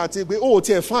was looking at it, oh,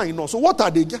 they're fine. No. So what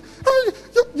are they?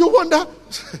 You wonder.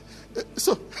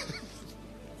 So,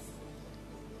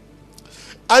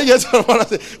 I get what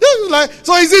I say.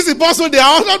 So is this impossible? They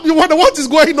are not. You wonder what is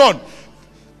going on.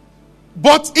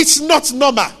 But it's not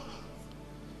normal.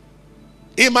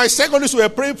 In my secondary school, we were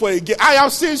praying for a guy. I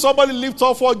have seen somebody lift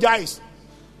up 4 guys.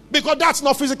 Because that's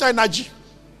not physical energy.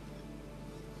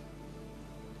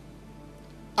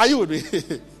 Are you with me?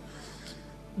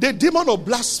 The demon of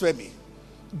blasphemy,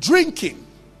 drinking,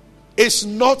 is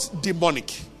not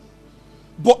demonic.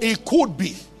 But it could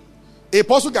be. A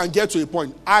person can get to a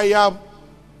point.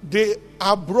 They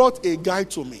have brought a guy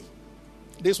to me.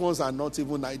 These ones are not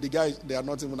even, the guys, they are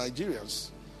not even Nigerians.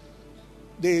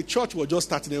 The church was just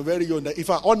starting a very young.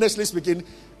 If I honestly speaking,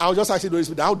 I was just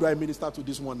asking, how do I minister to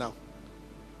this one now?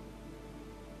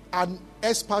 An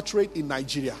expatriate in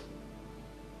Nigeria.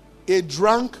 He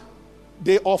drank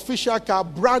the official car,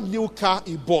 brand new car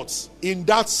he bought. In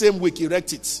that same week, he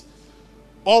wrecked it.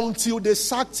 Until they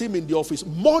sacked him in the office.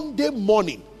 Monday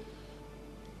morning,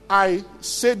 I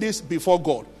said this before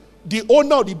God. The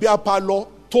owner of the beer parlor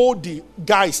told the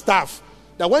guy, staff,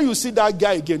 that when you see that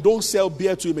guy again, don't sell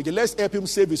beer to him again. Let's help him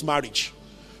save his marriage.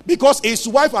 Because his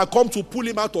wife had come to pull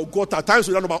him out of gutter at times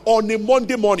on a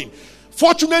Monday morning.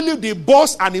 Fortunately, the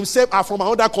boss and himself are from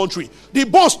another country. The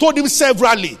boss told him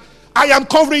severally, I am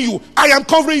covering you. I am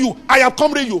covering you. I am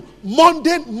covering you.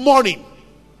 Monday morning.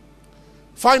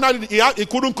 Finally, he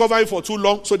couldn't cover him for too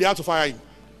long, so they had to fire him.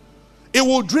 He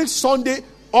will drink Sunday.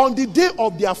 On the day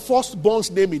of their firstborn's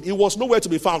naming, he was nowhere to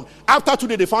be found. After 2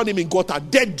 days, they found him in gutter,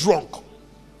 dead drunk.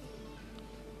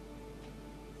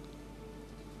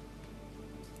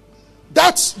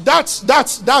 That's.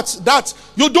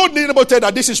 You don't need anybody to tell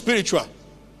that this is spiritual.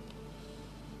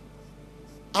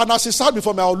 And as he sat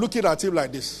before me, I was looking at him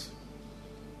like this.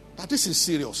 That this is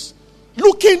serious.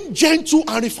 Looking gentle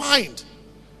and refined.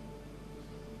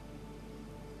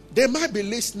 They might be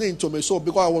listening to me, so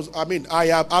because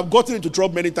I've gotten into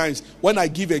trouble many times when I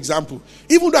give example.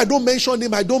 Even though I don't mention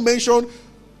him, I don't mention.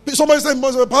 Somebody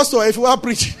said, Pastor, if you are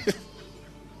preaching,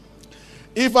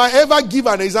 if I ever give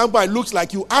an example, it looks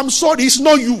like you. I'm sorry, it's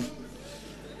not you.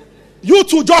 You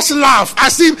two just laugh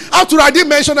as if after I didn't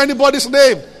mention anybody's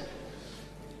name.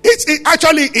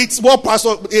 It's what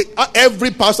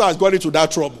every pastor has gone into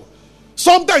that trouble.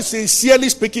 Sometimes, sincerely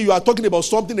speaking, you are talking about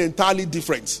something entirely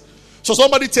different. So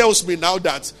somebody tells me now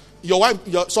that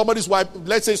somebody's wife,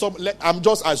 let's say, I'm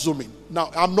just assuming. Now,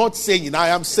 I'm not saying, I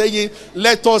am saying,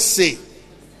 let us say.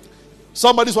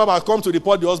 Somebody's wife has come to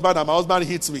report the husband and my husband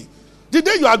hits me. The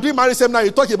day you are doing marriage seminar,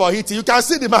 you're talking about hitting, you can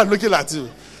see the man looking at you.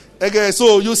 Okay,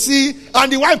 so you see,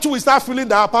 and the wife too will start feeling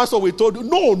that pastor we told you.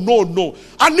 No.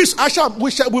 At least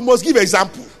we must give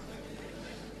example.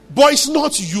 But it's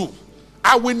not you.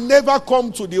 I will never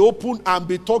come to the open and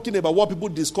be talking about what people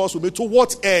discuss with me. To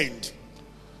what end?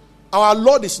 Our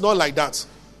Lord is not like that.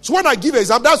 So when I give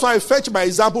example, that's why I fetch my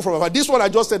example from this one I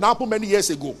just said happened many years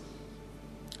ago.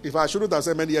 If I shouldn't have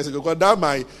said many years ago,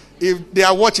 because if they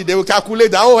are watching, they will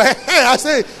calculate that. Oh, I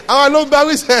say, our Lord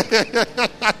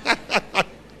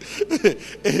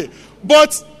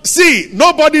But see,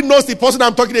 nobody knows the person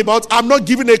I'm talking about. I'm not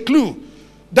giving a clue.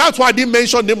 That's why I didn't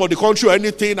mention name of the country or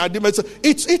anything. I didn't mention.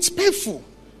 It's painful.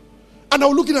 And I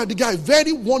was looking at the guy,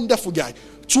 very wonderful guy.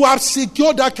 To have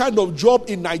secured that kind of job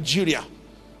in Nigeria,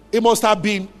 it must have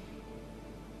been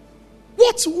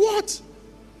what?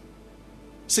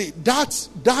 See,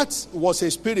 that was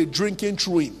a spirit drinking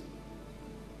through him.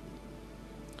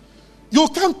 You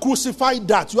can't crucify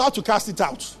that. You have to cast it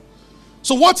out.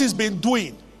 So what he's been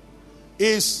doing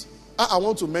is, I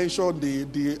want to mention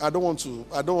I don't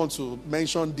want to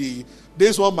mention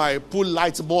this one might pull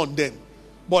light more on them.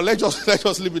 But let's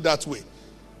just leave it that way.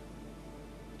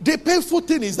 The painful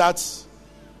thing is that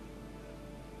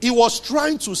he was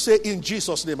trying to say, in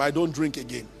Jesus' name, I don't drink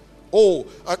again.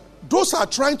 Those are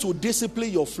trying to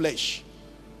discipline your flesh.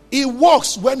 It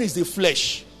works when it's the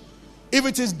flesh. If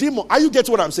it is demon, are you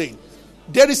getting what I'm saying?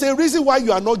 There is a reason why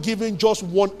you are not giving just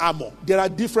one armor. There are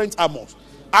different armors.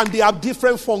 And they have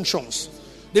different functions.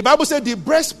 The Bible said the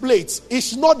breastplate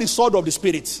is not the sword of the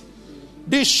Spirit.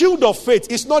 The shield of faith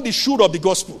is not the shield of the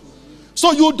gospel.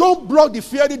 So you don't block the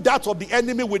fiery dart of the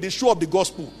enemy with the shield of the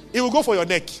gospel. It will go for your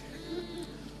neck.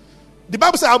 The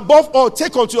Bible says, above all,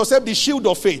 take unto yourself the shield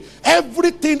of faith.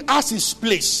 Everything has its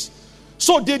place.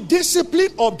 So the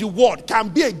discipline of the word can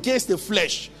be against the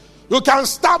flesh. You can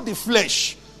stab the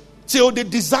flesh till the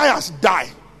desires die.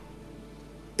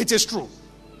 It is true.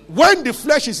 When the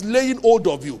flesh is laying hold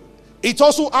of you, it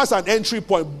also has an entry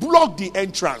point. Block the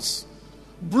entrance.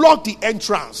 Block the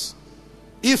entrance.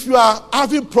 If you are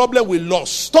having problem with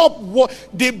lust, stop.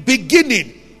 The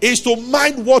beginning is to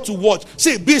mind what to watch.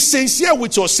 See, be sincere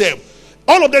with yourself.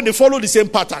 All of them, they follow the same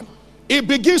pattern. It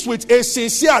begins with a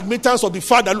sincere admittance of the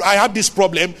fact that I have this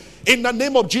problem. In the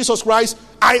name of Jesus Christ,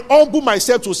 I humble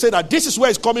myself to say that this is where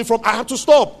it's coming from. I have to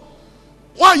stop.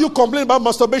 Why are you complaining about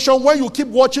masturbation when you keep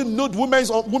watching nude women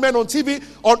on TV,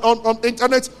 on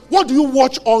internet? What do you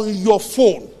watch on your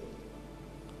phone?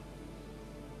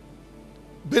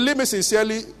 Believe me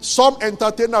sincerely, some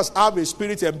entertainers have a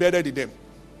spirit embedded in them.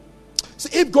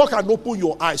 See, if God can open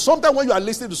your eyes, sometimes when you are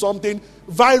listening to something,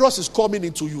 virus is coming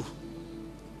into you.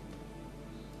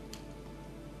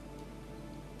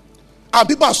 And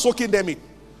people are soaking them in.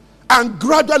 And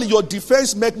gradually your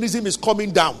defense mechanism is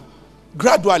coming down.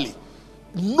 Gradually.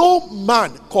 No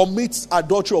man commits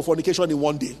adultery or fornication in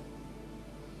one day.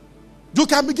 You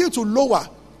can begin to lower.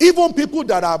 Even people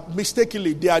that are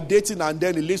mistakenly, they are dating and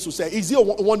then it leads to say, is it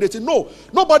one dating? No.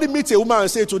 Nobody meets a woman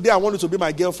and say, today I want you to be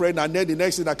my girlfriend, and then the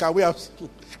next thing, can we have...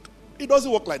 It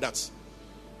doesn't work like that.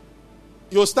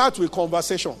 You start with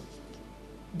conversation.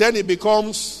 Then it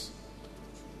becomes...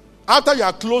 After you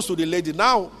are close to the lady,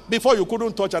 now, before you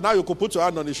couldn't touch her, now you could put your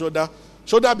hand on the shoulder.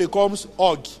 Shoulder becomes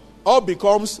hug. Hug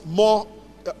becomes more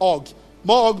hug.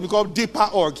 More hug becomes deeper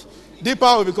hug. Deeper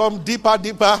will become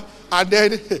deeper, and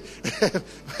then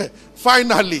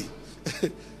finally.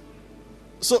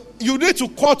 So you need to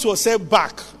cut yourself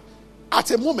back at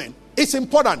a moment. It's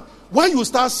important. When you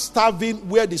start starving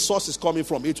where the source is coming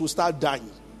from, it will start dying.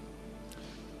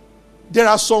 There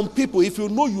are some people, if you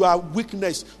know you are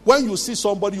weakness, when you see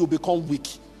somebody, you become weak.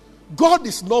 God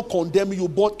is not condemning you,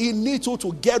 but he needs you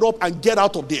to get up and get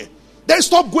out of there. Then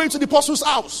stop going to the pastor's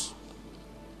house.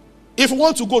 If you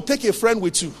want to go, take a friend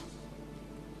with you.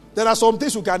 There are some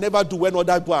things you can never do when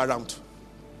other people are around.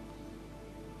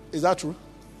 Is that true?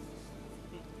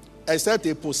 except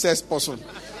a possessed person.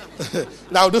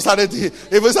 Now, if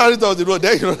we started on the road,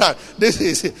 then you know that this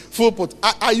is full put.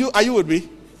 Are you with me?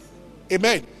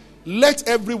 Amen. Let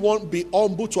everyone be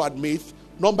humble to admit.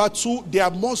 Number 2, there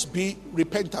must be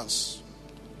repentance,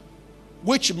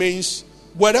 which means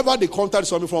wherever the contact is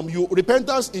coming from you,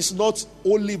 repentance is not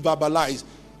only verbalized.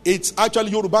 It's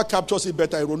actually, Yoruba captures it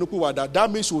better.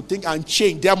 That means you think and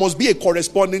change. There must be a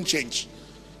corresponding change.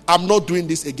 I'm not doing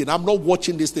this again. I'm not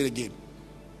watching this thing again.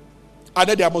 And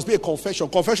then there must be a confession.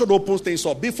 Confession opens things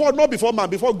up. Not before man,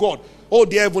 before God. Oh,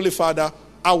 dear Heavenly Father,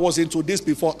 I was into this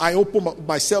before. I open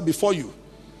myself before you.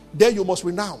 Then you must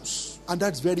renounce. And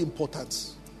that's very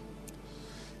important.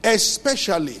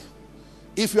 Especially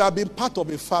if you have been part of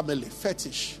a family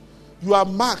fetish. You have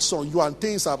marks on you and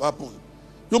things have happened.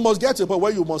 You must get to a point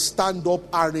where you must stand up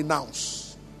and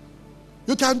renounce.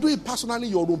 You can do it personally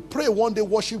in your room. Pray one day,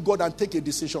 worship God and take a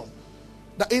decision.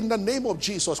 That in the name of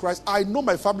Jesus Christ, I know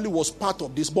my family was part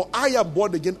of this, but I am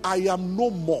born again. I am no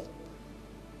more.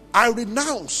 I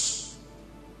renounce.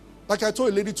 Like I told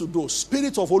a lady to do,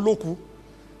 spirit of Oloku.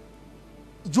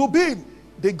 You being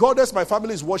the goddess my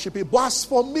family is worshiping, but as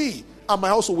for me and my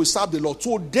household will serve the Lord.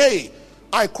 Today,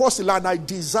 I cross the line. I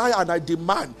desire and I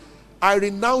demand. I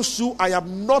renounce you. I have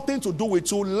nothing to do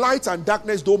with you. Light and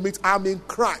darkness don't meet. I'm in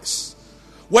Christ.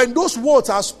 When those words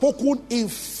are spoken in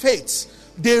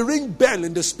faith, they ring bell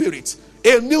in the spirit.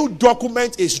 A new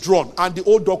document is drawn and the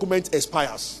old document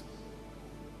expires.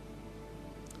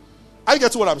 I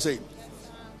get what I'm saying.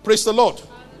 Praise the Lord.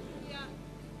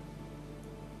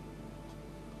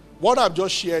 What I've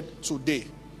just shared today,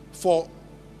 for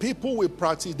people will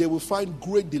practice, they will find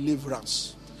great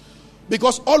deliverance.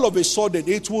 Because all of a sudden,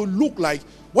 it will look like,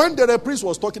 when the priest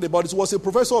was talking about it, was a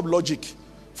professor of logic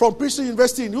from Princeton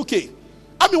University in UK.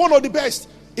 I mean, one of the best.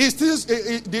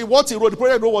 What he wrote, the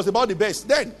project was about the best.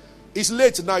 Then, it's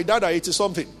late now, he died at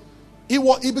 80-something.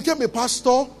 He became a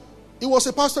pastor. He was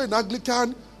a pastor in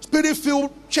Anglican,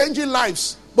 spirit-filled, changing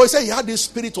lives. But he said he had this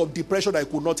spirit of depression that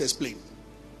he could not explain.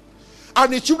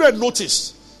 And his children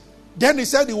noticed. Then he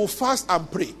said he will fast and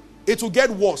pray. It will get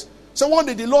worse. So one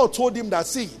day the Lord told him that,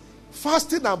 see,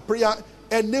 fasting and prayer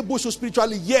enables you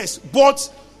spiritually, yes,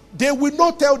 but they will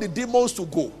not tell the demons to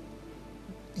go.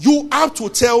 You have to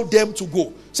tell them to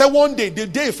go. So one day, the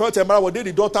day he felt embarrassed, one day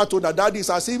the daughter told her, Daddy, it's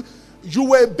as if you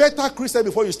were a better Christian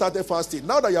before you started fasting.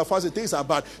 Now that you are fasting, things are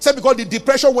bad. Say because the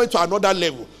depression went to another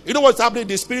level. You know what's happening?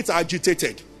 The spirits are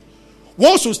agitated.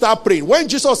 Once you start praying, when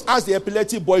Jesus asked the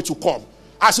epileptic boy to come,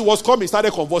 as he was coming, he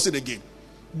started conversing again.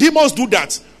 Demons do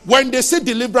that. When they see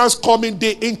deliverance coming,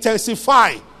 they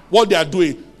intensify what they are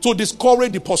doing to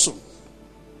discourage the person.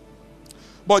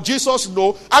 But Jesus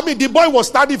know. I mean, the boy was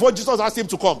standing before Jesus asked him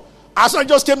to come. As I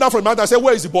just came down from the mountain and said,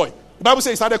 where is the boy? The Bible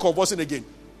says he started conversing again.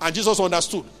 And Jesus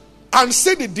understood. And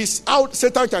said this out,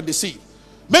 Satan can deceive.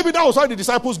 Maybe that was why the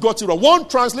disciples got it wrong. One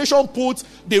translation put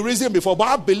the reason before, but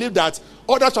I believe that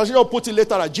other translation put it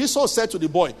later. That Jesus said to the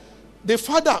boy, the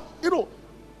father,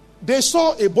 they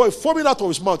saw a boy foaming out of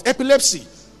his mouth, epilepsy.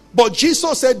 But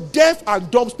Jesus said, deaf and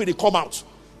dumb spirit come out.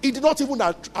 He did not even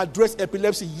address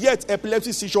epilepsy, yet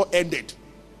epilepsy seizure ended.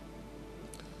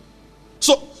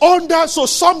 So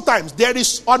sometimes there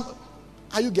is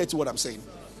are you getting what I'm saying?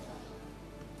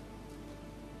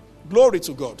 Glory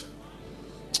to God.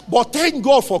 But thank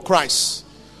God for Christ.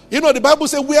 The Bible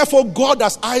says, wherefore God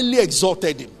has highly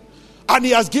exalted him, and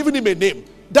he has given him a name,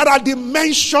 that at the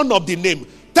mention of the name,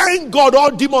 thank God all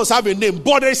demons have a name,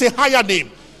 but there is a higher name.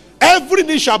 Every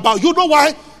knee shall bow. You know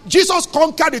why? Jesus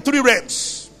conquered the 3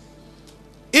 realms.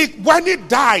 When he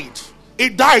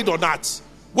died on earth.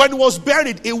 When he was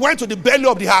buried, he went to the belly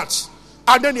of the earth,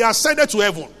 and then he ascended to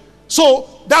heaven. So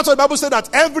that's what the Bible said, that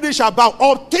every knee shall bow,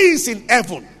 all things in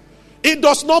heaven. It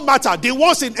does not matter. The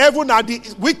ones in heaven are the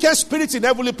wicked spirits in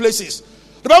heavenly places.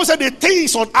 The Bible said the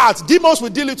things on earth, demons will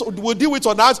deal with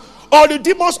on earth, or the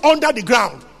demons under the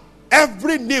ground.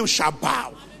 Every knee shall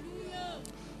bow.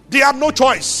 They have no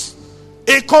choice.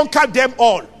 He conquered them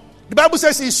all. The Bible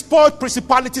says he spoiled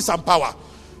principalities and power.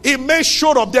 He made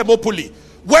sure of them openly.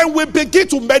 When we begin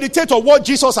to meditate on what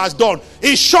Jesus has done,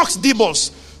 it shocks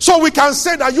demons. So we can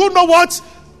say that, you know what?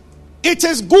 It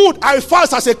is good I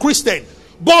fast as a Christian.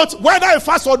 But whether I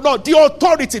fast or not, the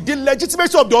authority, the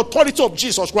legitimacy of the authority of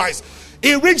Jesus Christ,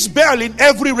 it rings bell in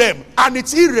every realm. And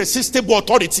it's irresistible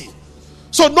authority.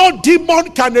 So no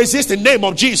demon can resist the name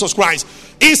of Jesus Christ.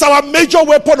 It's our major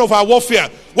weapon of our warfare.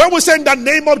 When we say in the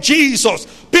name of Jesus,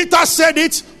 Peter said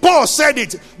it, Paul said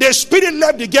it. The spirit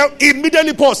left the girl,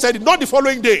 immediately Paul said it, not the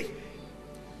following day.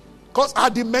 Because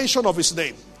at the mention of his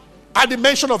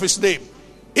name,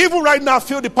 even right now,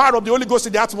 feel the power of the Holy Ghost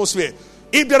in the atmosphere.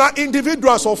 If there are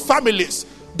individuals or families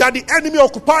that the enemy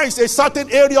occupies a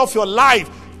certain area of your life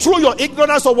through your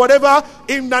ignorance or whatever,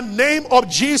 in the name of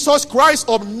Jesus Christ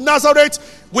of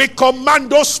Nazareth, we command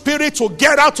those spirits to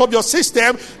get out of your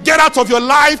system, get out of your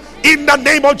life, in the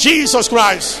name of Jesus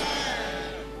Christ.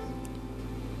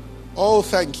 Oh,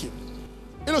 thank you.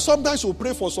 You know, sometimes you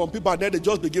pray for some people and then they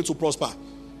just begin to prosper.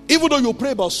 Even though you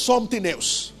pray about something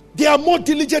else. They are more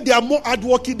diligent, they are more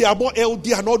hardworking, they are more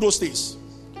LD and all those things.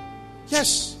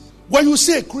 Yes. When you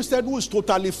say a Christian who is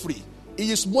totally free,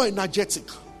 he is more energetic.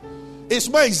 He's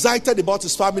more excited about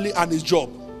his family and his job.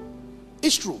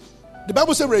 It's true. The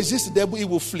Bible says resist the devil, he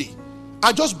will flee.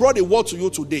 I just brought a word to you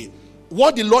today.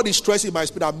 What the Lord is stressing in my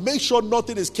spirit, make sure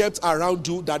nothing is kept around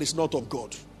you that is not of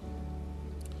God.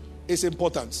 It's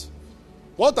important.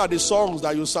 What are the songs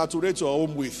that you saturate your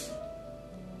home with?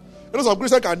 You know, some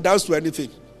Christians can dance to anything.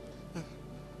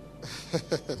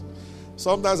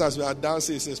 Sometimes as we are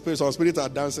dancing, it's a spirit, some spirits are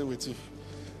dancing with you.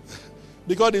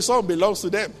 Because the song belongs to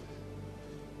them.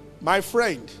 My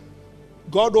friend,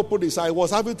 God opened his eye. He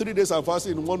was having 3 days of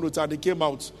fasting in one hotel and he came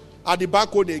out. At the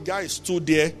back when a guy stood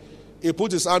there, he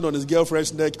put his hand on his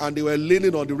girlfriend's neck and they were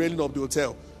leaning on the railing of the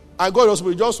hotel. And God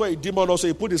just saw a demon also,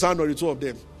 he put his hand on the two of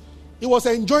them. He was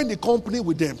enjoying the company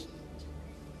with them.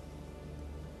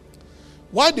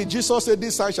 Why did Jesus say,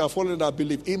 this sign shall follow them that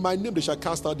believe? In my name they shall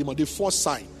cast out demons. The first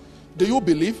sign. Do you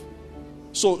believe?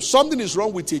 So something is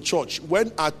wrong with a church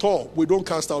when at all we don't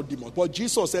cast out demons. But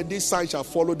Jesus said, this sign shall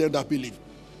follow them that believe.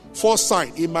 First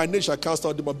sign, in my name shall cast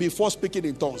out demons. Before speaking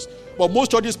in tongues. But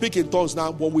most churches speak in tongues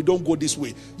now, but we don't go this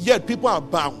way. Yet people are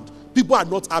bound. People are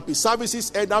not happy.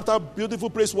 Services end after beautiful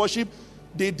praise worship.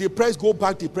 The depressed go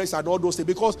back depressed and all those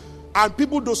things. And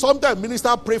people do sometimes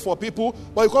minister pray for people,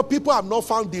 but because people have not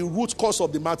found the root cause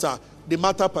of the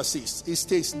matter persists. It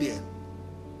stays there.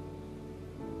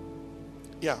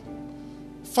 Yeah.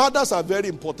 Fathers are very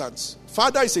important.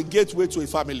 Father is a gateway to a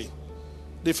family.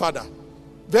 The father.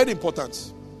 Very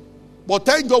important. But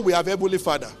thank God we have a Heavenly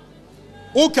Father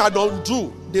who can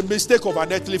undo the mistake of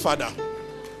an earthly father.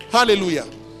 Hallelujah.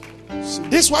 So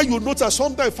this is why you notice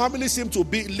sometimes families seem to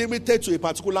be limited to a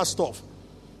particular stuff.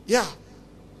 Yeah.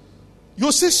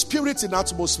 You see spirits in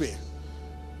atmosphere.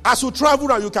 As you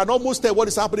travel and you can almost tell what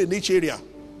is happening in each area.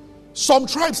 Some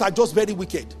tribes are just very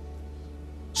wicked.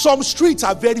 Some streets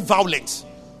are very violent.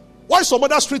 Why some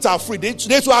other streets are free? They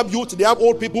too have youth, they have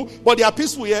old people, but they are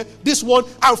peaceful here. This one,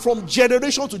 and from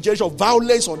generation to generation,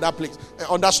 violence on that place,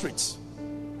 on that street.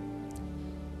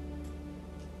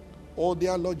 Oh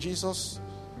dear Lord Jesus.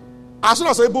 As soon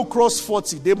as people cross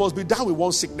 40, they must be down with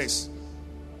one sickness.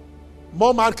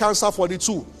 Mom had cancer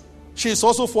 42. She's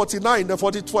also 49,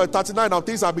 39, and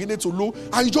things are beginning to look.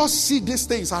 And you just see these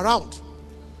things around.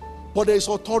 But there is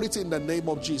authority in the name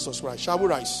of Jesus Christ. Shall we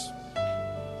rise?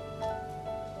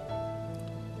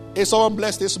 Is someone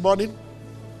blessed this morning?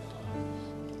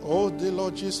 Oh, dear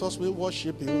Lord Jesus, we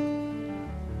worship you.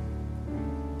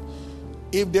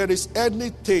 If there is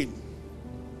anything,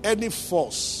 any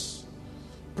force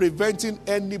preventing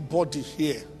anybody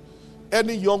here,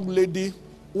 any young lady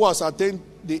who has attained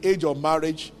the age of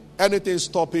marriage, anything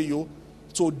stopping you,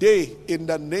 today, in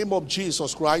the name of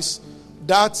Jesus Christ,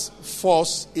 that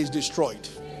force is destroyed.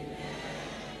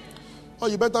 Oh,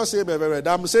 you better say,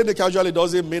 I'm saying it casually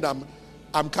doesn't mean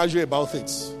I'm casual about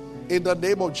it. In the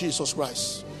name of Jesus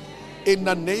Christ. In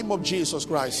the name of Jesus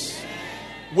Christ.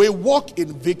 We walk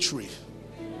in victory.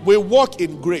 We walk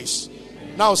in grace.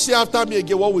 Now, say after me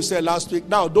again what we said last week.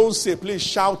 Now, don't say, please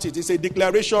shout it. It's a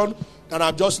declaration that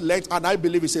I've just led, and I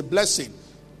believe it's a blessing.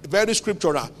 Very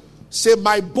scriptural. Say,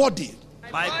 my body.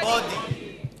 My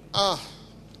body.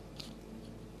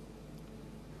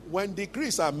 When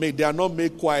decrees are made, they are not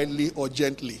made quietly or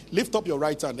gently. Lift up your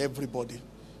right hand, everybody.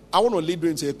 I want to lead you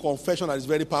into a confession that is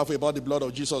very powerful about the blood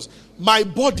of Jesus. My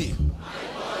body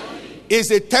is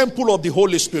a temple of the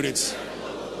Holy Spirit.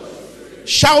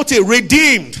 Shout it,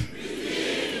 redeemed,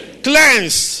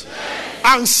 cleansed,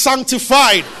 and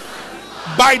sanctified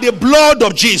by the blood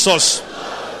of Jesus.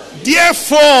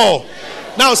 Therefore,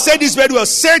 now say this very well,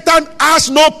 Satan has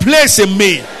no place in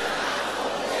me.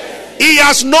 He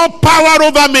has no power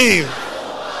over me.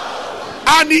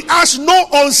 And he has no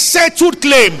unsettled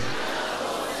claim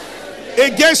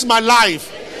against my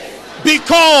life,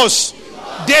 because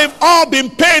they've all been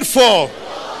paid for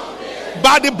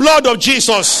by the blood of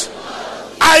Jesus.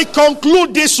 I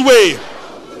conclude this way: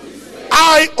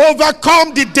 I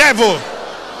overcome the devil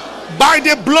by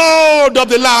the blood of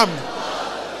the Lamb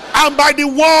and by the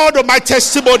word of my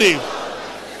testimony.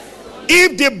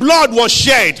 If the blood was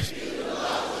shed,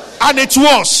 and it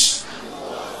was,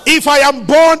 if I am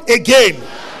born again,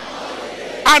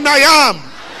 and I am,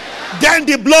 then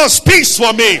the blood speaks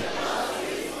for me.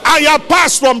 I have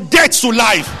passed from death to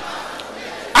life.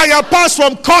 I have passed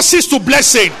from curses to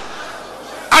blessing.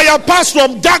 I have passed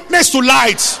from darkness to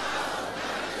light.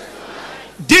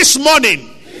 This morning,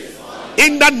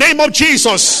 in the name of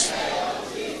Jesus,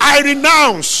 I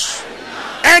renounce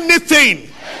anything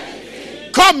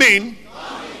coming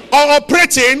or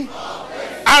operating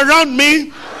around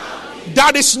me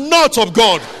that is not of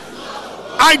God.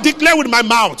 I declare with my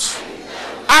mouth,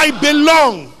 I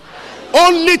belong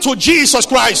only to Jesus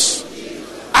Christ,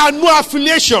 and no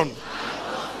affiliation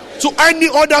to any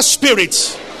other spirit.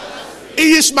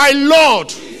 He is my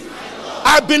Lord.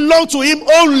 I belong to him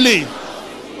only.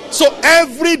 So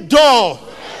every door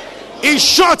is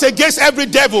shut against every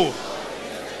devil.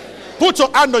 Put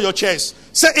your hand on your chest.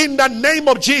 Say, in the name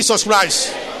of Jesus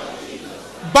Christ,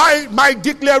 by my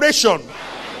declaration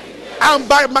and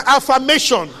by my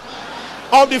affirmation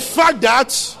of the fact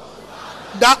that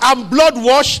I'm blood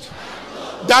washed,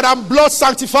 that I'm blood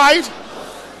sanctified,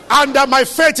 and that my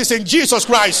faith is in Jesus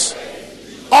Christ,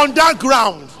 on that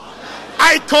ground,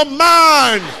 I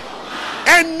command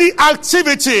any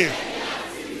activity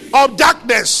of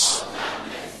darkness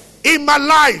in my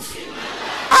life,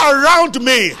 around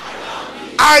me,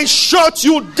 I shut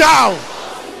you down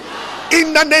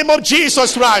in the name of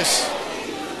Jesus Christ.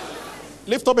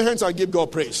 Lift up your hands and give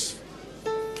God praise.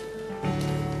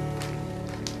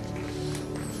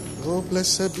 Oh,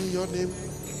 blessed be your name.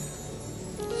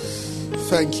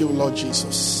 Thank you, Lord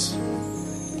Jesus.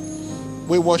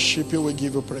 We worship you, we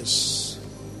give you praise.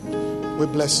 We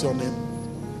bless your name.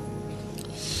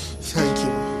 Thank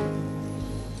you.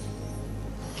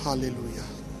 Hallelujah.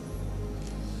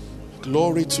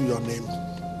 Glory to your name.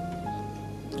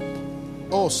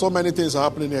 Oh, so many things are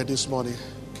happening here this morning.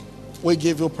 We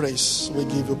give you praise. We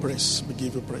give you praise. We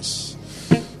give you praise.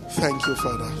 Thank you,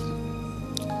 Father.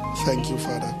 Thank you,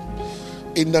 Father.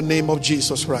 In the name of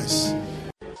Jesus Christ.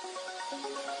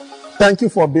 Thank you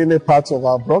for being a part of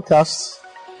our broadcast.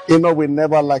 You know, we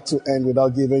never like to end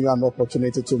without giving you an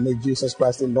opportunity to make Jesus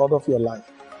Christ the Lord of your life.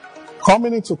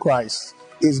 Coming into Christ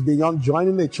is beyond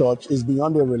joining a church, is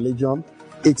beyond a religion.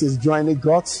 It is joining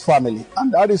God's family.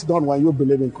 And that is done when you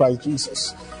believe in Christ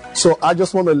Jesus. So I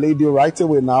just want to lead you right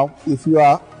away now. If you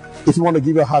want to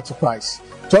give your heart to Christ,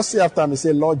 just say after me,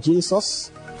 say, Lord Jesus,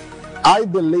 I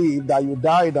believe that you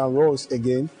died and rose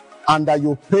again and that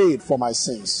you paid for my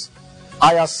sins.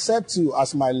 I accept you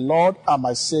as my Lord and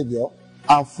my Savior,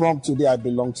 and from today I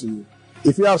belong to you.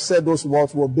 If you have said those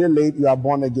words, will be late, you are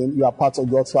born again, you are part of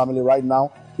God's family right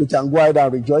now. You can go ahead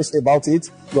and rejoice about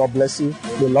it. God bless you.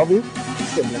 We love you.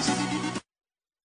 Stay blessed.